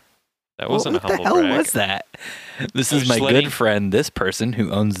out. That wasn't a humble brag. What the hell was that? This is my good friend, this person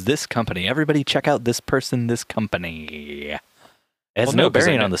who owns this company. Everybody check out this person, this company. It has no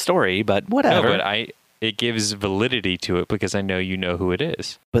bearing on the story, but whatever. No, but it gives validity to it because I know you know who it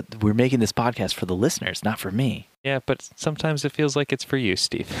is. But we're making this podcast for the listeners, not for me. Yeah, but sometimes it feels like it's for you,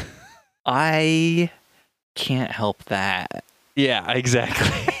 Steve. I can't help that. Yeah,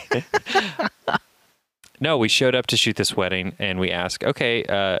 exactly. No, we showed up to shoot this wedding and we asked,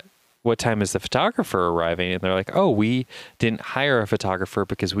 okay, what time is the photographer arriving? And they're like, oh, we didn't hire a photographer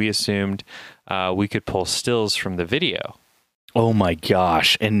because we assumed we could pull stills from the video. Oh my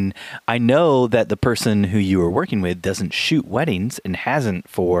gosh. And I know that the person who you were working with doesn't shoot weddings and hasn't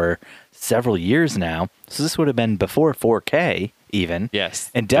for several years now. So this would have been before 4K even.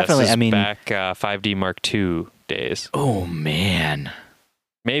 Yes. And definitely, this is back 5D Mark II days. Oh man.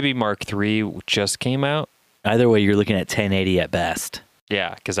 Maybe Mark III just came out. Either way, you're looking at 1080 at best.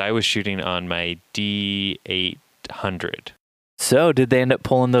 Yeah, because I was shooting on my D800. So did they end up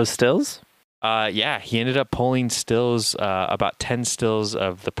pulling those stills? Yeah, he ended up pulling stills, about 10 stills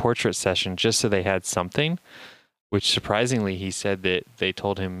of the portrait session just so they had something, which surprisingly he said that they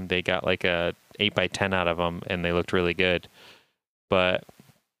told him they got like a 8x10 out of them and they looked really good. But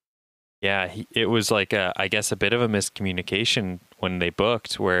yeah, it was like, I guess, a bit of a miscommunication when they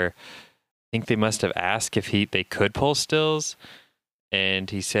booked where I think they must have asked if they could pull stills. And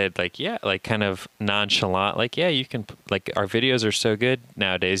he said, like, yeah, like kind of nonchalant, like, yeah, you can, like, our videos are so good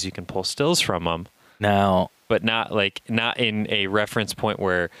nowadays, you can pull stills from them. Now, but not in a reference point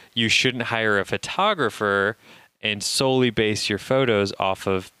where you shouldn't hire a photographer and solely base your photos off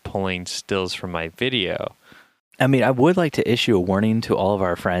of pulling stills from my video. I mean, I would like to issue a warning to all of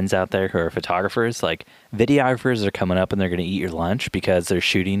our friends out there who are photographers. Like, videographers are coming up and they're going to eat your lunch because they're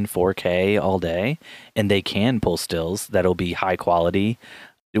shooting 4K all day and they can pull stills that'll be high quality.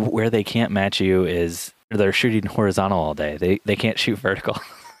 Where they can't match you is they're shooting horizontal all day. They can't shoot vertical.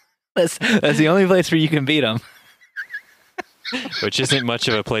 That's the only place where you can beat them. Which isn't much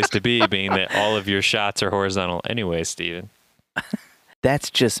of a place to be, being that all of your shots are horizontal anyway, Steven.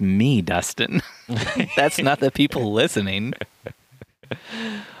 That's just me, Dustin. That's not the people listening.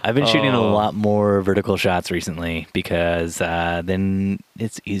 I've been shooting a lot more vertical shots recently because then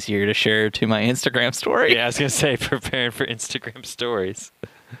it's easier to share to my Instagram story. Yeah, I was going to say, preparing for Instagram stories.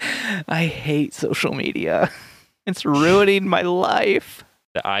 I hate social media. It's ruining my life.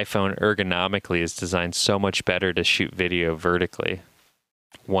 The iPhone ergonomically is designed so much better to shoot video vertically,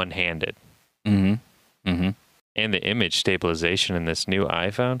 one-handed. Mm-hmm. Mm-hmm. And the image stabilization in this new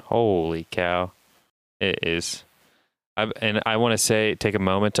iPhone, holy cow, it is. And I want to take a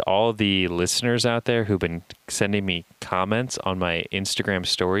moment to all the listeners out there who've been sending me comments on my Instagram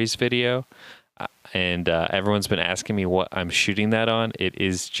stories video. And everyone's been asking me what I'm shooting that on. It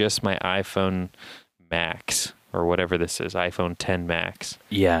is just my iPhone Max or whatever this is, iPhone 10 Max.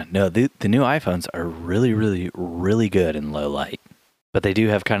 Yeah, no, the new iPhones are really, really, really good in low light. But they do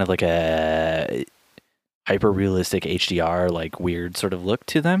have kind of like a hyper-realistic HDR, like weird sort of look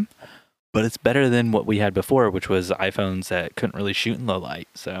to them. But it's better than what we had before, which was iPhones that couldn't really shoot in low light.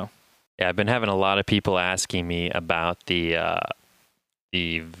 So Yeah, I've been having a lot of people asking me about the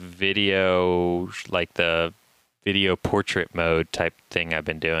video, like the video portrait mode type thing I've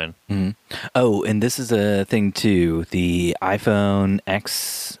been doing. Oh, and this is a thing too. The iPhone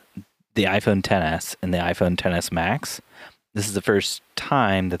X, the iPhone XS, and the iPhone XS Max. This is the first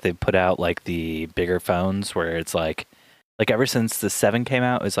time that they've put out like the bigger phones where it's like ever since the 7 came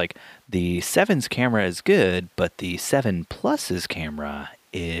out, it's like the 7's camera is good, but the 7 Plus's camera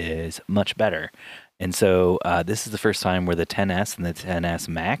is much better. And so this is the first time where the XS and the XS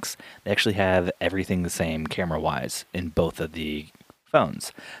Max, they actually have everything the same camera-wise in both of the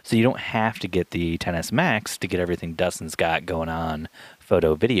phones. So you don't have to get the XS Max to get everything Dustin's got going on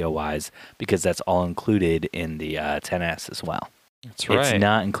photo video-wise, because that's all included in the XS as well. That's right. It's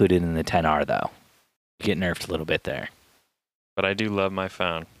not included in the XR, though. You get nerfed a little bit there. But I do love my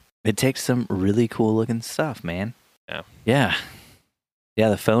phone. It takes some really cool-looking stuff, man. Yeah. Yeah. Yeah,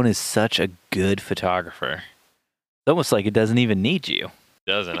 the phone is such a good photographer. It's almost like it doesn't even need you.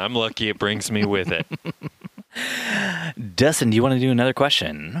 Doesn't. I'm lucky it brings me with it. Dustin, do you want to do another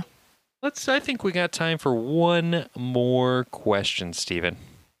question? I think we got time for one more question, Steven.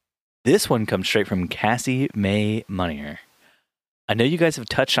 This one comes straight from Cassie May Monnier. I know you guys have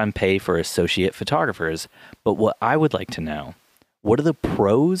touched on pay for associate photographers, but what I would like to know, what are the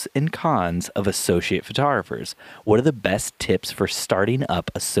pros and cons of associate photographers? What are the best tips for starting up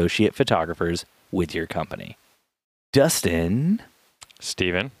associate photographers with your company? Dustin?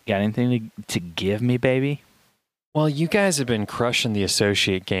 Steven? Got anything to give me, baby? Well, you guys have been crushing the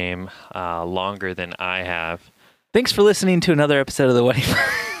associate game longer than I have. Thanks for listening to another episode of The Wedding.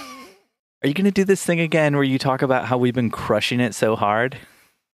 Are you going to do this thing again where you talk about how we've been crushing it so hard?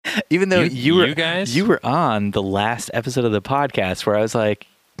 Even though you were on the last episode of the podcast where I was like,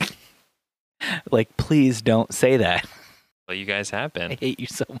 please don't say that. Well, you guys have been. I hate you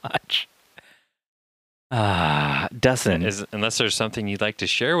so much. Dustin. Unless there's something you'd like to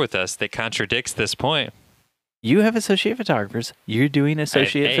share with us that contradicts this point. You have associate photographers. You're doing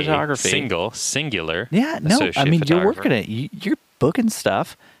associate photography. Singular. Yeah, no, I mean, you're working it. You're booking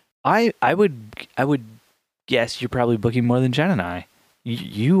stuff. I would guess you're probably booking more than Jen and I.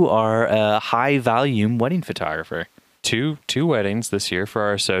 You are a high volume wedding photographer. Two weddings this year for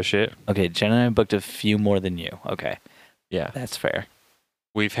our associate. Okay, Jen and I booked a few more than you. Okay. Yeah. That's fair.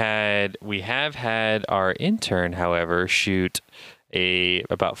 We have had our intern, however, shoot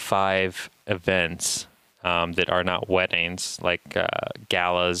about 5 events that are not weddings, like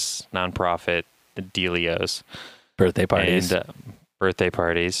galas, nonprofit, delios, birthday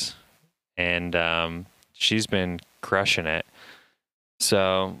parties, and she's been crushing it.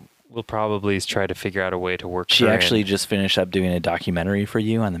 So we'll probably try to figure out a way to work. She actually just finished up doing a documentary for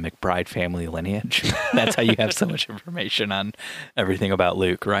you on the McBride family lineage. That's how you have so much information on everything about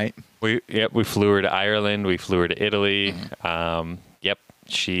Luke, right? We flew her to Ireland. We flew her to Italy. Mm-hmm.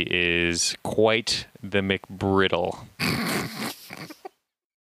 She is quite the McBriddle.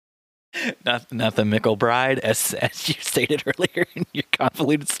 Not the McElbride, as you stated earlier in your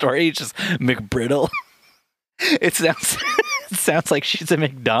convoluted story. It's just McBriddle. It sounds like she's a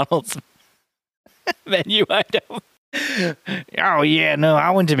McDonald's menu item. Oh yeah, no, I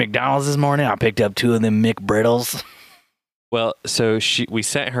went to McDonald's this morning. I picked up 2 of them McBriddles. Well, so we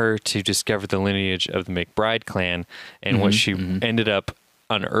sent her to discover the lineage of the McBride clan, and what she ended up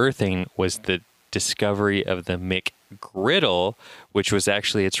unearthing was the discovery of the McGriddle, which was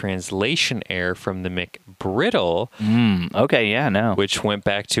actually a translation error from the McBriddle. Okay, yeah, no. Which went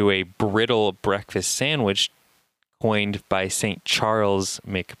back to a brittle breakfast sandwich coined by St. Charles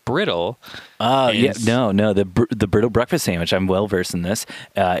McBriddle. The brittle breakfast sandwich. I'm well versed in this.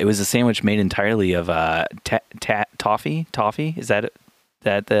 It was a sandwich made entirely of toffee. Toffee, is that it?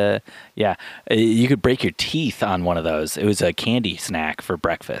 You could break your teeth on one of those. It was a candy snack for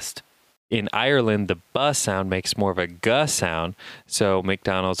breakfast. In Ireland, the "b" sound makes more of a "g" sound, so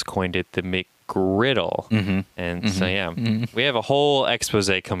McDonald's coined it the McGriddle. We have a whole expose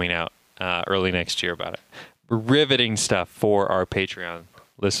coming out early next year about it. Riveting stuff for our Patreon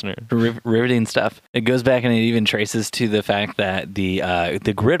listener. Riveting stuff. It goes back and it even traces to the fact that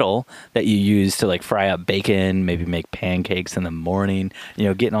the griddle that you use to like fry up bacon, maybe make pancakes in the morning,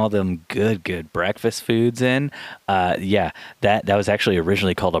 getting all them good breakfast foods in. That was actually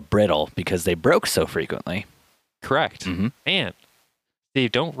originally called a brittle because they broke so frequently. Correct. Mm-hmm. And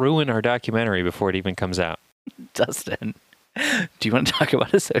Steve, don't ruin our documentary before it even comes out. Dustin, do you want to talk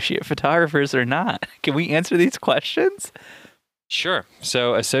about associate photographers or not? Can we answer these questions? Sure.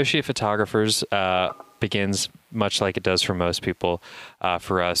 So associate photographers begins much like it does for most people,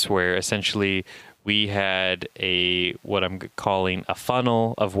 for us, where essentially we had what I'm calling a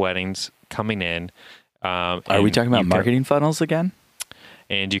funnel of weddings coming in. Are we talking about marketing funnels again?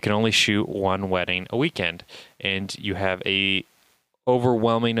 And you can only shoot one wedding a weekend, and you have a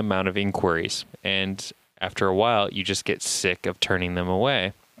overwhelming amount of inquiries. And after a while, you just get sick of turning them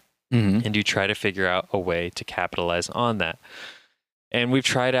away, and you try to figure out a way to capitalize on that. And we've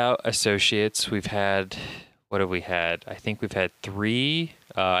tried out associates. We've had, what have we had? I think we've had 3.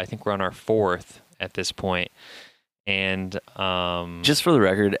 I think we're on our 4th at this point. And just for the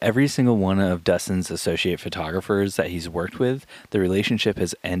record, every single one of Dustin's associate photographers that he's worked with, the relationship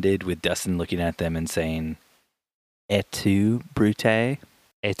has ended with Dustin looking at them and saying, "Et tu, Brute?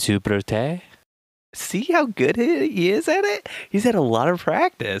 Et tu, Brute?" See how good he is at it? He's had a lot of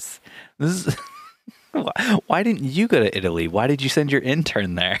practice. This is why didn't you go to Italy? Why did you send your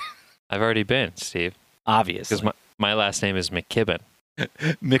intern there? I've already been, Steve. Obviously. Because my last name is McKibben.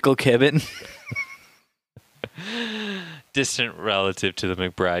 Mickelkibben. Distant relative to the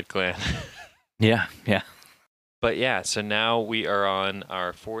McBride clan. Yeah. But yeah, so now we are on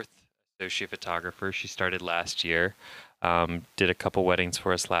our 4th associate photographer. She started last year, did a couple weddings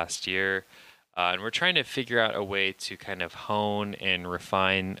for us last year. And we're trying to figure out a way to kind of hone and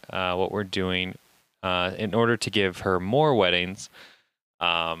refine what we're doing in order to give her more weddings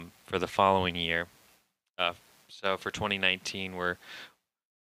for the following year. So for 2019, we're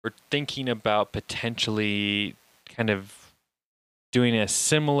thinking about potentially kind of doing a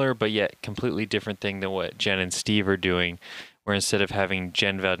similar but yet completely different thing than what Jen and Steve are doing, where instead of having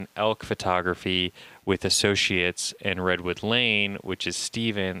Jen Van Elk Photography with associates and Redwood Lane, which is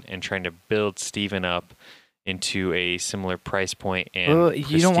Steven, and trying to build Steven up into a similar price point and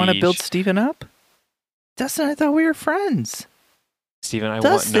you don't want to build Steven up? Dustin, I thought we were friends. Steven, I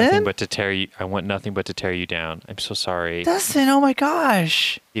want nothing but to tear you. I want nothing but to tear you down. I'm so sorry. Dustin, oh my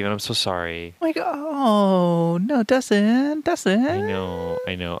gosh. Steven, I'm so sorry. Oh my God. Oh no, Dustin.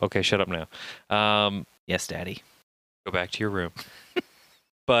 I know. Okay, shut up now. Yes, Daddy. Go back to your room.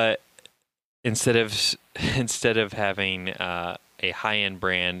 But instead of having a high-end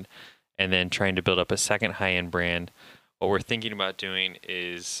brand and then trying to build up a second high-end brand, what we're thinking about doing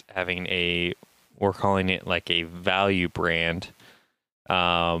is having we're calling it like a value brand.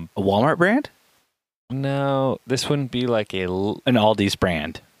 A Walmart brand? No, this wouldn't be like an Aldi's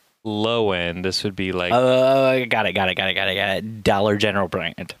brand. Low end. This would be like got it. Dollar General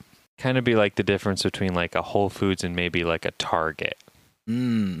brand. Kind of be like the difference between like a Whole Foods and maybe like a Target.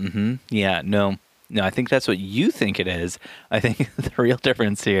 Yeah, no, I think that's what you think it is. I think the real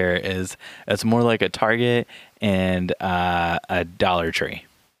difference here is it's more like a Target and a Dollar Tree.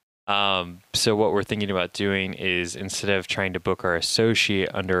 So what we're thinking about doing is, instead of trying to book our associate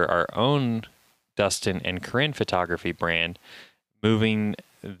under our own Dustin and Corinne photography brand, moving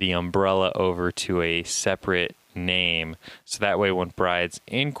the umbrella over to a separate name. So that way when brides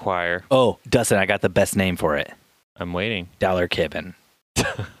inquire... Oh, Dustin, I got the best name for it. I'm waiting. Dollar Kibben.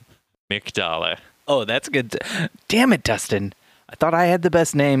 McDollar. Oh, that's good. Damn it, Dustin. I thought I had the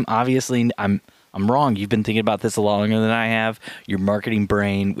best name. Obviously, I'm wrong. You've been thinking about this longer than I have. Your marketing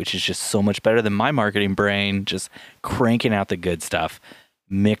brain, which is just so much better than my marketing brain, just cranking out the good stuff.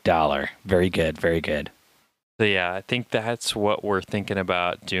 McDollar. Very good. Very good. So yeah, I think that's what we're thinking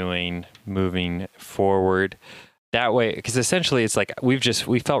about doing moving forward. That way, because essentially it's like we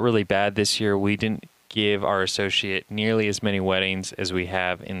felt really bad this year. We didn't give our associate nearly as many weddings as we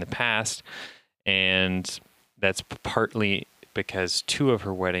have in the past. And that's partly because 2 of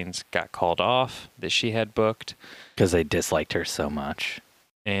her weddings got called off that she had booked. Because they disliked her so much.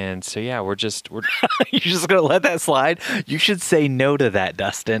 And so, yeah, we're You're just going to let that slide? You should say no to that,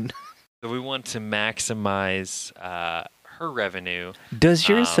 Dustin. So we want to maximize her revenue. Does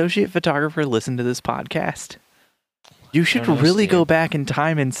your associate photographer listen to this podcast? You should really go back in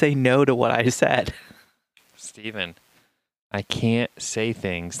time and say no to what I said. Steven, I can't say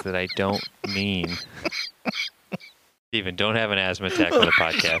things that I don't mean. Steven, don't have an asthma attack on the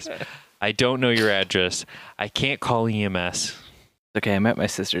podcast. I don't know your address. I can't call EMS. Okay, I'm at my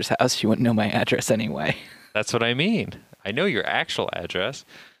sister's house. You wouldn't know my address anyway. That's what I mean. I know your actual address.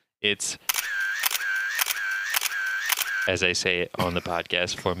 It's, as I say it on the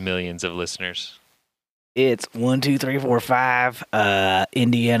podcast for millions of listeners. It's 1, 2, 3, 4, 5,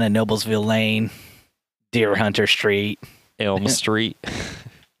 Indiana, Noblesville Lane, Deer Hunter Street. Elm Street.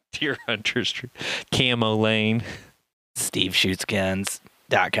 Deer Hunter Street. Camo Lane.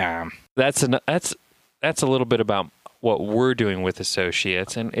 SteveShootsGuns.com. That's a little bit about what we're doing with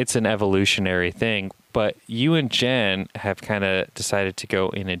associates, and it's an evolutionary thing. But you and Jen have kind of decided to go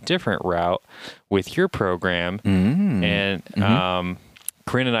in a different route with your program, and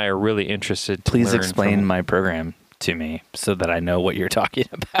Corinne and I are really interested to Please learn explain from, my program to me so that I know what you're talking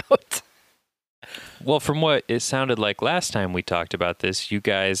about. well, from what it sounded like last time we talked about this, you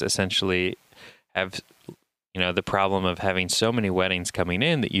guys essentially have, the problem of having so many weddings coming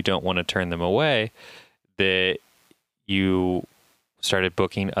in that you don't want to turn them away, that you started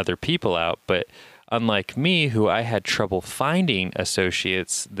booking other people out. But unlike me, who I had trouble finding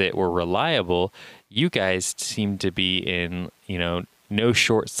associates that were reliable, you guys seem to be in, no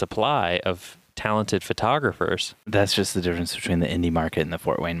short supply of talented photographers. That's just the difference between the indie market and the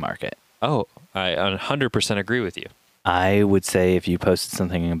Fort Wayne market. Oh, I 100% agree with you. I would say if you posted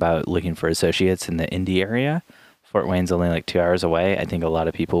something about looking for associates in the indie area, Fort Wayne's only like 2 hours away. I think a lot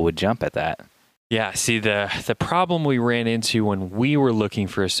of people would jump at that. Yeah, see, the problem we ran into when we were looking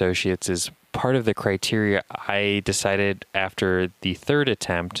for associates is part of the criteria I decided after the third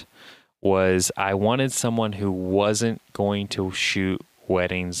attempt was I wanted someone who wasn't going to shoot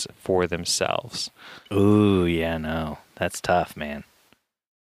weddings for themselves. Ooh, yeah, no. That's tough, man.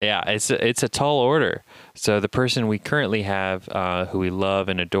 Yeah, it's a tall order. So the person we currently have, who we love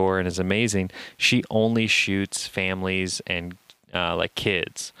and adore and is amazing, she only shoots families and like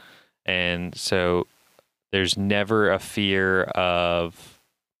kids. And so there's never a fear of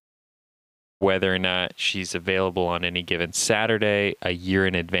whether or not she's available on any given Saturday a year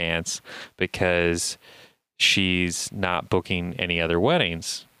in advance because she's not booking any other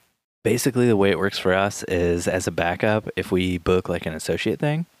weddings. Basically, the way it works for us is as a backup, if we book like an associate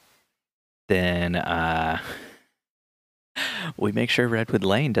thing, then we make sure Redwood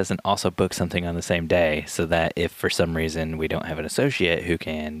Lane doesn't also book something on the same day so that if for some reason we don't have an associate who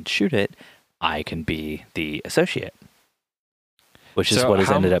can shoot it, I can be the associate, which is what has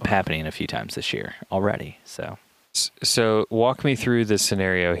ended up happening a few times this year already. So walk me through the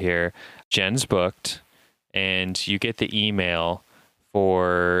scenario here. Jen's booked and you get the email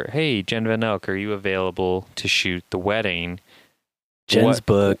for, hey, Jen Van Elk, are you available to shoot the wedding? Jen's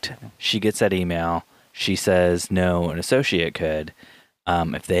booked. She gets that email. She says, no, an associate could.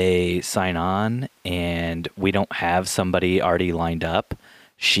 If they sign on and we don't have somebody already lined up,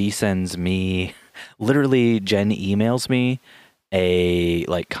 she sends me, literally Jen emails me a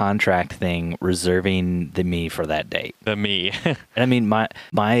like contract thing reserving the me for that date. The me. And I mean,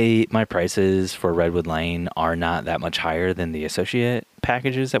 my prices for Redwood Lane are not that much higher than the associate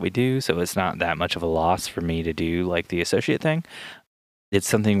packages that we do. So it's not that much of a loss for me to do like the associate thing. It's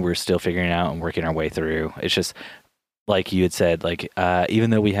something we're still figuring out and working our way through. It's just like you had said, like even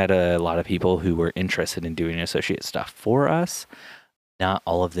though we had a lot of people who were interested in doing associate stuff for us, not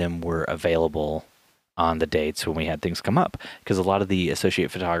all of them were available on the dates when we had things come up. Because a lot of the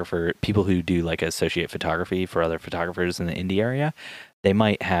associate photographer, people who do like associate photography for other photographers in the indie area, they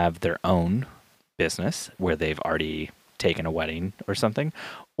might have their own business where they've already taken a wedding or something,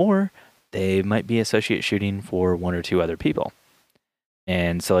 or they might be associate shooting for one or two other people.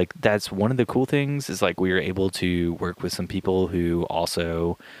 And so like that's one of the cool things is like we were able to work with some people who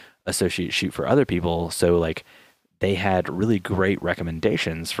also associate shoot for other people. So like they had really great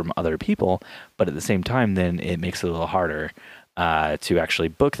recommendations from other people, but at the same time, then it makes it a little harder to actually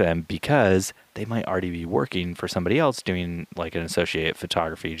book them because they might already be working for somebody else doing like an associate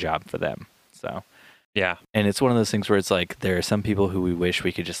photography job for them. So yeah. And it's one of those things where it's like there are some people who we wish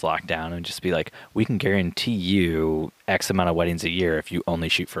we could just lock down and just be like, we can guarantee you X amount of weddings a year if you only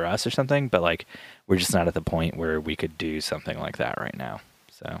shoot for us or something. But like we're just not at the point where we could do something like that right now.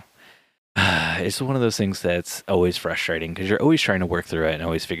 So it's one of those things that's always frustrating because you're always trying to work through it and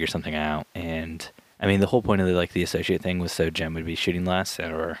always figure something out. And I mean, the whole point of the associate thing was so Jen would be shooting less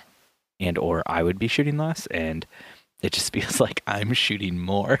or I would be shooting less. And it just feels like I'm shooting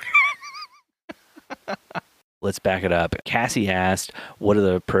more. Let's back it up. Cassie asked, what are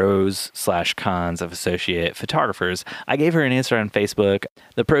the pros/cons of associate photographers? I gave her an answer on Facebook.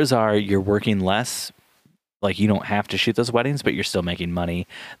 The pros are you're working less. Like you don't have to shoot those weddings, but you're still making money.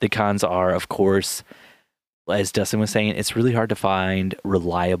 The cons are, of course, as Dustin was saying, it's really hard to find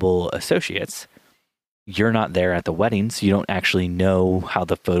reliable associates. You're not there at the wedding, so you don't actually know how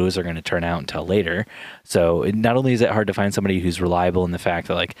the photos are going to turn out until later. So not only is it hard to find somebody who's reliable in the fact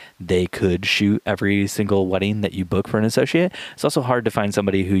that like they could shoot every single wedding that you book for an associate, it's also hard to find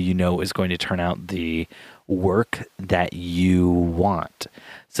somebody who you know is going to turn out the work that you want.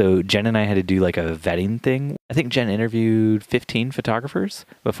 So Jen and I had to do like a vetting thing. I think Jen interviewed 15 photographers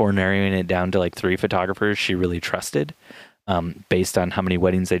before narrowing it down to like 3 photographers she really trusted, based on how many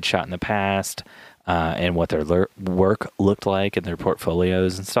weddings they'd shot in the past, and what their work looked like and their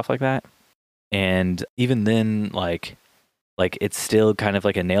portfolios and stuff like that. And even then, like it's still kind of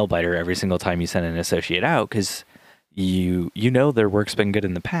like a nail biter every single time you send an associate out because you know their work's been good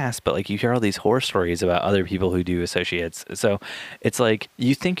in the past, but like you hear all these horror stories about other people who do associates. So it's like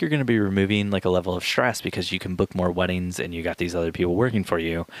you think you're going to be removing like a level of stress because you can book more weddings and you got these other people working for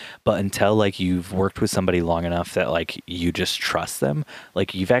you. But until like you've worked with somebody long enough that like you just trust them,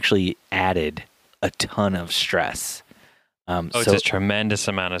 like you've actually added a ton of stress. It's a tremendous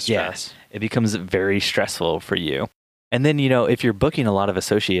amount of stress. Yeah, it becomes very stressful for you. And then, if you're booking a lot of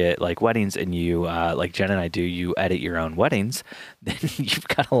associate like weddings and you, like Jen and I do, you edit your own weddings, then you've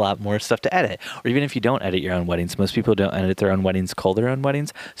got a lot more stuff to edit. Or even if you don't edit your own weddings, most people don't edit their own weddings, cull their own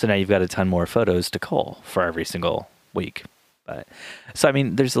weddings. So now you've got a ton more photos to cull for every single week. So, I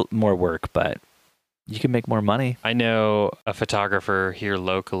mean, there's more work, but you can make more money. I know a photographer here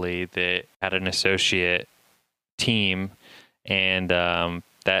locally that had an associate team, and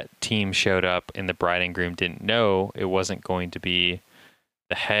that team showed up and the bride and groom didn't know it wasn't going to be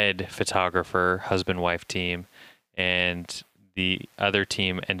the head photographer, husband-wife team, and the other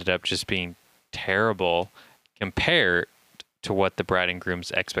team ended up just being terrible compared to what the bride and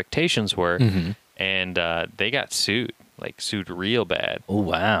groom's expectations were. Mm-hmm. And they got sued real bad. Oh,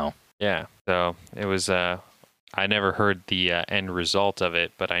 wow. Yeah. So it was, I never heard the end result of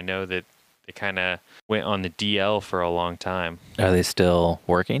it, but I know that they kind of went on the DL for a long time. Are they still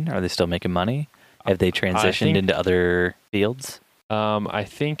working? Are they still making money? Have they transitioned into other fields? I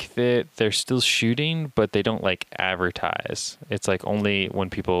think that they're still shooting, but they don't like advertise. It's like only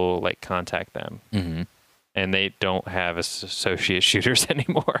when people like contact them. Mm-hmm. And they don't have associate shooters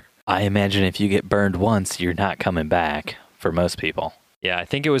anymore. I imagine if you get burned once, you're not coming back for most people. Yeah, I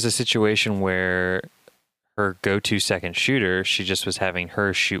think it was a situation where her go-to second shooter, she just was having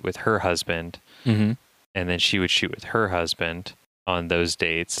her shoot with her husband, mm-hmm. and then she would shoot with her husband on those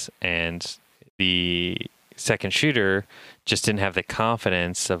dates, and the second shooter just didn't have the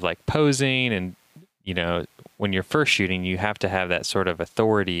confidence of like posing, and when you're first shooting, you have to have that sort of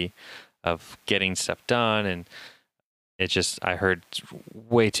authority of getting stuff done, and I heard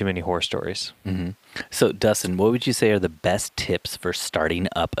way too many horror stories. Mm-hmm. So, Dustin, what would you say are the best tips for starting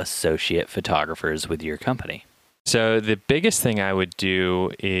up associate photographers with your company? So the biggest thing I would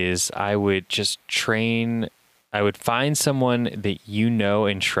do is I would find someone that you know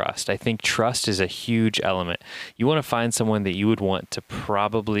and trust. I think trust is a huge element. You want to find someone that you would want to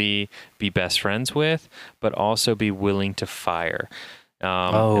probably be best friends with, but also be willing to fire.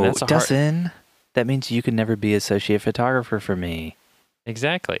 Dustin, that means you can never be associate photographer for me.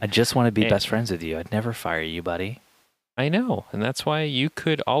 Exactly. I just want to be best friends with you. I'd never fire you, buddy. I know, and that's why you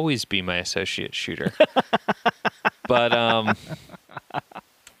could always be my associate shooter. But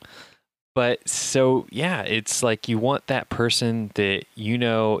so, yeah, it's like you want that person that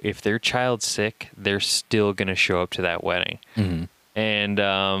if their child's sick, they're still going to show up to that wedding. Mm-hmm.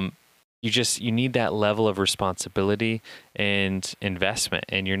 And you need that level of responsibility and investment.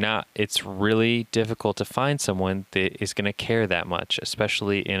 And it's really difficult to find someone that is going to care that much,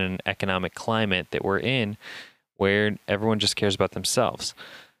 especially in an economic climate that we're in where everyone just cares about themselves.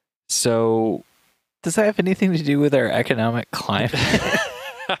 So does that have anything to do with our economic climate?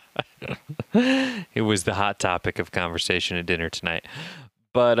 It was the hot topic of conversation at dinner tonight.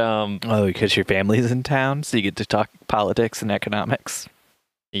 But because your family's in town, so you get to talk politics and economics.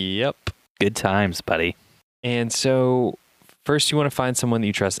 Yep. Good times, buddy. And so first you want to find someone that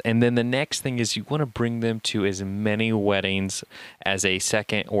you trust. And then the next thing is you want to bring them to as many weddings as a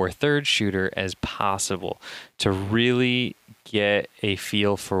second or third shooter as possible to really get a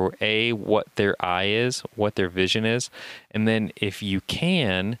feel for what their eye is, what their vision is. And then if you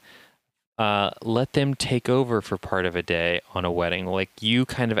can, let them take over for part of a day on a wedding. Like you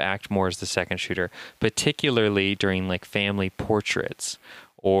kind of act more as the second shooter, particularly during like family portraits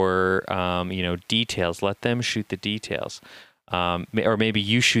or, details. Let them shoot the details. Or maybe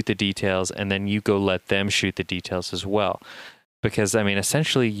you shoot the details and then you go let them shoot the details as well. Because,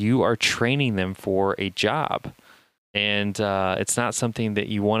 essentially you are training them for a job. And it's not something that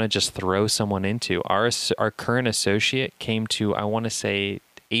you want to just throw someone into. Our current associate came to, I want to say,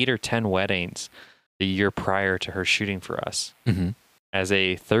 8 or 10 weddings the year prior to her shooting for us as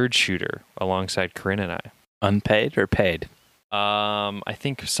a third shooter alongside Corinne and I. Unpaid or paid? I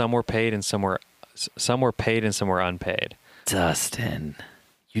think some were paid and some were unpaid. Dustin,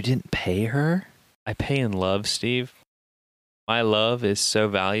 you didn't pay her? I pay in love, Steve. My love is so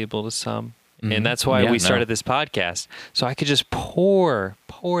valuable to some. And that's why we started this podcast. So I could just pour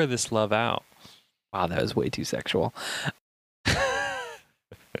this love out. Wow, that was way too sexual.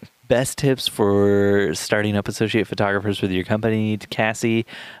 Best tips for starting up associate photographers with your company, Cassie.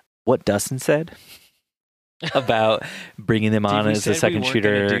 What Dustin said. about bringing them on we as a said we second weren't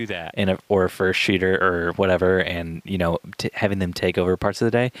gonna shooter do that. or a first shooter or whatever, and having them take over parts of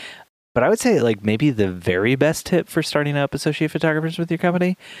the day. But I would say like maybe the very best tip for starting up associate photographers with your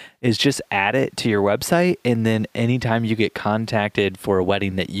company is just add it to your website, and then anytime you get contacted for a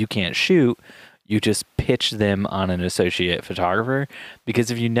wedding that you can't shoot, you just pitch them on an associate photographer, because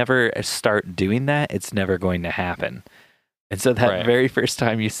if you never start doing that, it's never going to happen. And so that Right. very first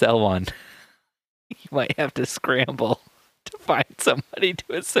time you sell one, you might have to scramble to find somebody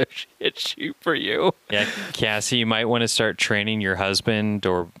to associate shoot for you. Yeah, Cassie, you might want to start training your husband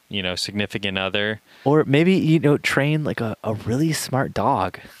or, significant other. Or maybe, train like a really smart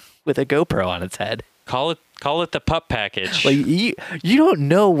dog with a GoPro on its head. Call it the pup package. Like you don't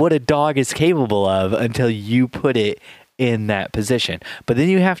know what a dog is capable of until you put it in that position. But then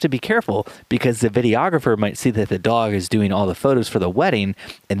you have to be careful, because the videographer might see that the dog is doing all the photos for the wedding,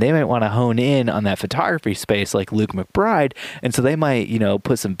 and they might want to hone in on that photography space like Luke McBride. And so they might,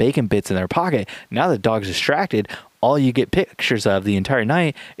 put some bacon bits in their pocket. Now the dog's distracted. All you get pictures of the entire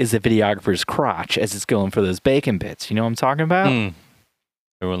night is the videographer's crotch as it's going for those bacon bits. You know what I'm talking about?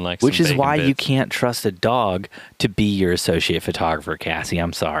 Everyone likes Which some is bacon why you bits. can't trust a dog to be your associate photographer, Cassie.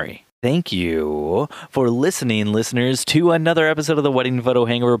 I'm sorry. Thank you for listening, listeners, to another episode of the Wedding Photo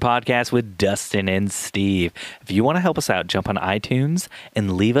Hangover podcast with Dustin and Steve. If you want to help us out, jump on iTunes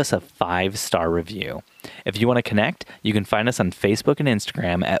and leave us a 5-star review. If you want to connect, you can find us on Facebook and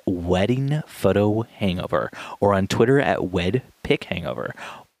Instagram at Wedding Photo Hangover, or on Twitter at Wed Pic Hangover.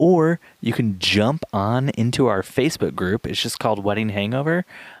 Or you can jump on into our Facebook group. It's just called Wedding Hangover.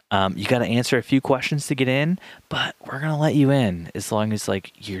 You got to answer a few questions to get in, but we're going to let you in as long as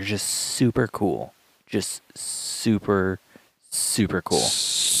you're just super cool. Just super, super cool.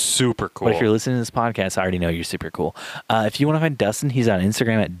 Super cool. But if you're listening to this podcast, I already know you're super cool. If you want to find Dustin, he's on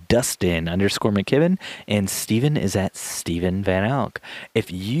Instagram at Dustin_McKibben, and Steven is at Steven Van Elk.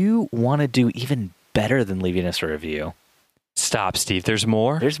 If you want to do even better than leaving us a review, Stop, Steve. There's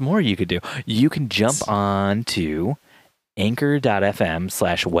more? there's more you could do. You can jump on to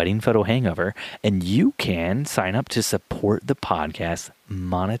anchor.fm/wedding photo hangover, and you can sign up to support the podcast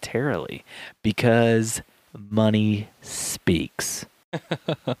monetarily, because money speaks.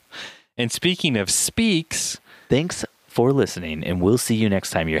 And speaking of speaks, Thanks for listening, and we'll see you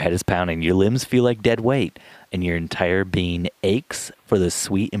next time your head is pounding, your limbs feel like dead weight, and your entire being aches for the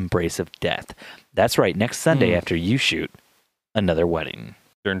sweet embrace of death. That's right, next Sunday after you shoot another wedding.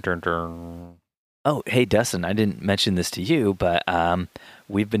 dun, dun, dun. Oh, hey, Dustin, I didn't mention this to you, but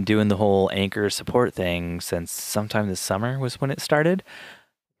we've been doing the whole Anchor support thing since sometime this summer was when it started.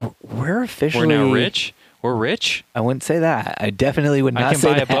 We're officially... We're now rich? We're rich? I wouldn't say that. I definitely would not I can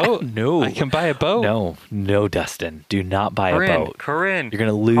say buy that. a boat? No. I can buy a boat? No, Dustin. Do not buy a boat. Corinne. You're going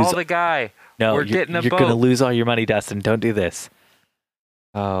to lose... Call the guy. No, We're you're, getting a you're boat. going to lose all your money, Dustin. Don't do this.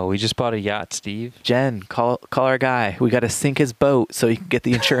 Oh, we just bought a yacht, Steve. Jen, call our guy. We got to sink his boat so he can get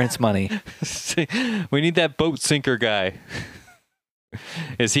the insurance money. We need that boat sinker guy.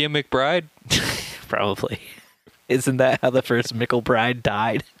 Is he a McBride? Probably. Isn't that how the first McElbride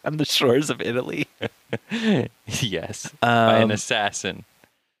died on the shores of Italy? Yes. By an Um, assassin.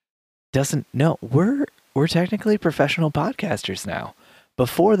 No, we're technically professional podcasters now.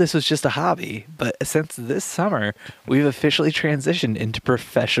 Before, this was just a hobby, but since this summer, we've officially transitioned into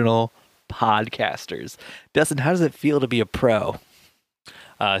professional podcasters. Dustin, how does it feel to be a pro?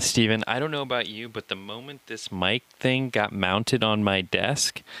 Steven, I don't know about you, but the moment this mic thing got mounted on my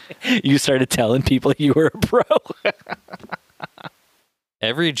desk, You started telling people you were a pro.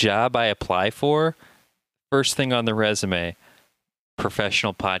 every job I apply for, first thing on the resume,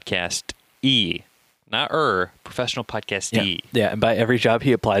 professional podcast E. Not professional podcast E. Yeah, and by every job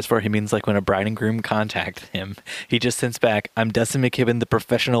he applies for, he means like when a bride and groom contact him, he just sends back, "I'm Dustin McKibben, the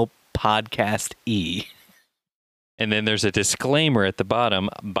professional podcast E." And then there's a disclaimer at the bottom.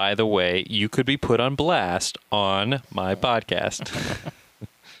 By the way, you could be put on blast on my podcast.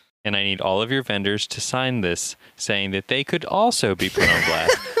 And I need all of your vendors to sign this, saying that they could also be put on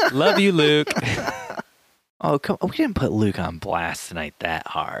blast. Love you, Luke. Oh, come on. We didn't put Luke on blast tonight that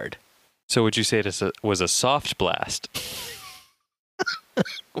hard. So would you say it was a soft blast?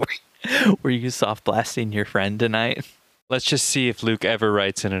 Were you soft blasting your friend tonight? Let's just see if Luke ever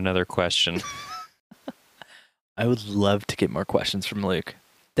writes in another question. I would love to get more questions from Luke.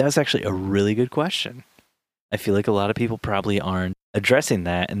 That was actually a really good question. I feel like a lot of people probably aren't addressing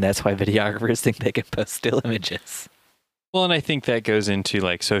that, and that's why videographers think they can post still images. Well, and I think that goes into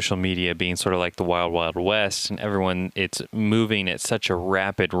like social media being sort of like the wild, wild west, and it's moving at such a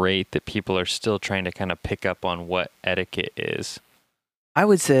rapid rate that people are still trying to kind of pick up on what etiquette is. I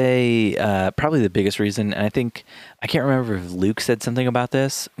would say probably the biggest reason, and I can't remember if Luke said something about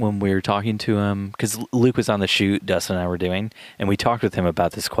this when we were talking to him, because Luke was on the shoot, Dustin and I were doing, and we talked with him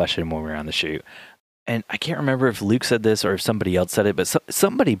about this question when we were on the shoot. And I can't remember if Luke said this or if somebody else said it, but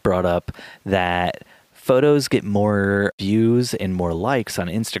somebody brought up that photos get more views and more likes on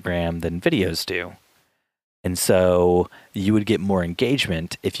Instagram than videos do. And so you would get more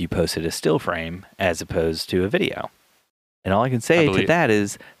engagement if you posted a still frame as opposed to a video. And all I can say to that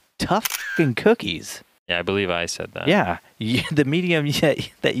is tough fucking cookies. Yeah, I believe I said that. Yeah. The medium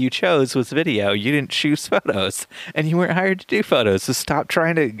that you chose was video. You didn't choose photos, and you weren't hired to do photos. So stop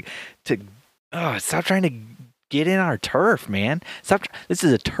trying to get in our turf, man. This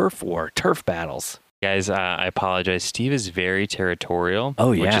is a turf war, turf battles. Guys, I apologize. Steve is very territorial.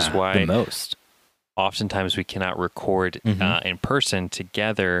 Oh, yeah. Which is why the most. Oftentimes we cannot record in person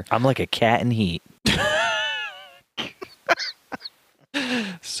together. I'm like a cat in heat.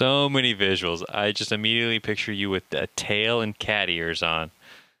 So many visuals. I just immediately picture you with a tail and cat ears on.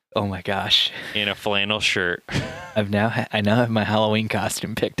 Oh my gosh. In a flannel shirt. I now have my Halloween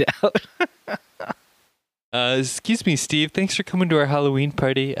costume picked out. Excuse me, Steve. Thanks for coming to our Halloween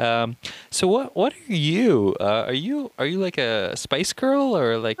party. So what are you? Are you like a Spice Girl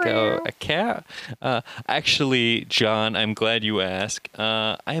or like a cat? Actually, John, I'm glad you asked.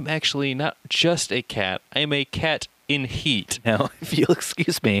 I am actually not just a cat. I am a cat in heat. Now, if you'll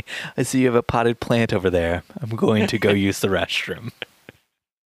excuse me, I see you have a potted plant over there. I'm going to go use the restroom.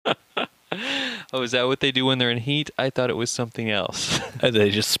 Oh, is that what they do when they're in heat? I thought it was something else.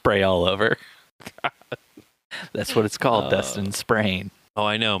 They just spray all over. That's what it's called, Dustin, spraying. Oh,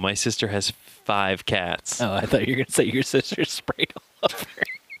 I know. My sister has 5 cats. Oh, I thought you were going to say your sister sprayed all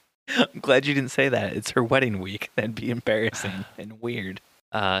over. I'm glad you didn't say that. It's her wedding week. That'd be embarrassing and weird.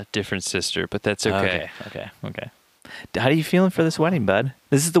 Different sister, but that's okay. Okay. How are you feeling for this wedding, bud?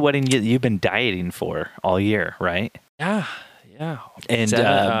 This is the wedding you've been dieting for all year, right? Yeah. And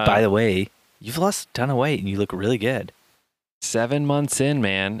by the way, you've lost a ton of weight and you look really good. 7 months in,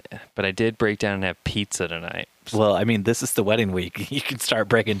 man. But I did break down and have pizza tonight. Well, I mean, this is the wedding week. You can start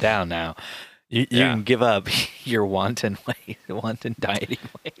breaking down now. You can give up your wanton dieting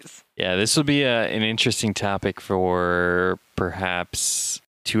ways. Yeah, this will be an interesting topic for perhaps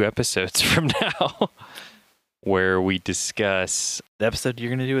 2 episodes from now, where we discuss the episode you're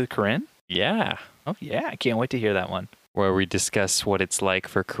going to do with Corinne. Yeah. Oh yeah, I can't wait to hear that one. Where we discuss what it's like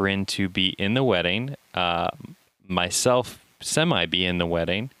for Corinne to be in the wedding, myself be in the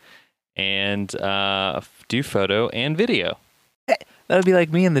wedding, and do photo and video. That would be like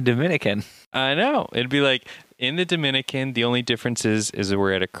me in the Dominican. I know. It'd be like in the Dominican, the only difference is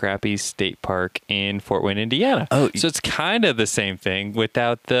we're at a crappy state park in Fort Wayne, Indiana. Oh, so it's kind of the same thing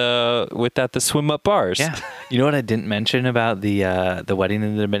without the swim up bars. Yeah. You know what I didn't mention about the wedding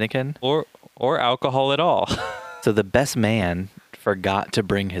in the Dominican? Or alcohol at all. So the best man forgot to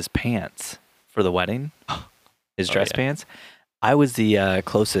bring his pants for the wedding. His dress pants. I was the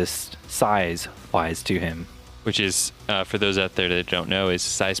closest size-wise to him. Which is, for those out there that don't know, is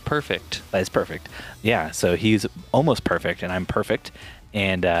size perfect. Size perfect. Yeah, so he's almost perfect, and I'm perfect.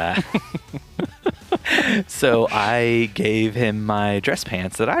 And so I gave him my dress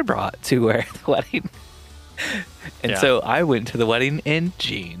pants that I brought to wear at the wedding. And so I went to the wedding in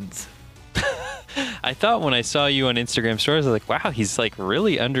jeans. I thought when I saw you on Instagram stories, I was like, wow, he's like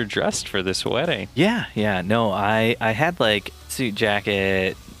really underdressed for this wedding. Yeah. No, I had like suit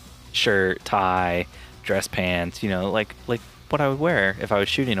jacket, shirt, tie, dress pants, like what I would wear if I was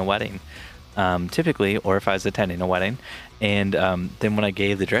shooting a wedding, typically, or if I was attending a wedding. And then when I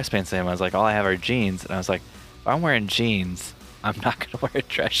gave the dress pants to him, I was like, all I have are jeans. And I was like, if I'm wearing jeans, I'm not going to wear a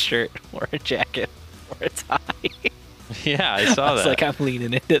dress shirt or a jacket or a tie. Yeah, I saw that. I was like, I'm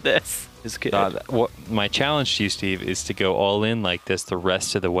leaning into this. It's good. My challenge to you, Steve, is to go all in like this the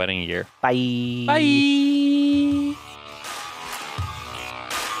rest of the wedding year. Bye. Bye.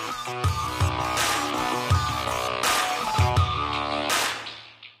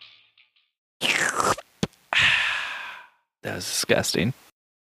 That was disgusting.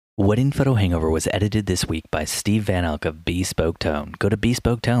 Wedding Photo Hangover was edited this week by Steve Van Elk of Bespoke Tone. Go to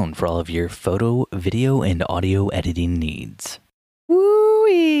Bespoke Tone for all of your photo, video, and audio editing needs.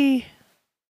 Woo-wee!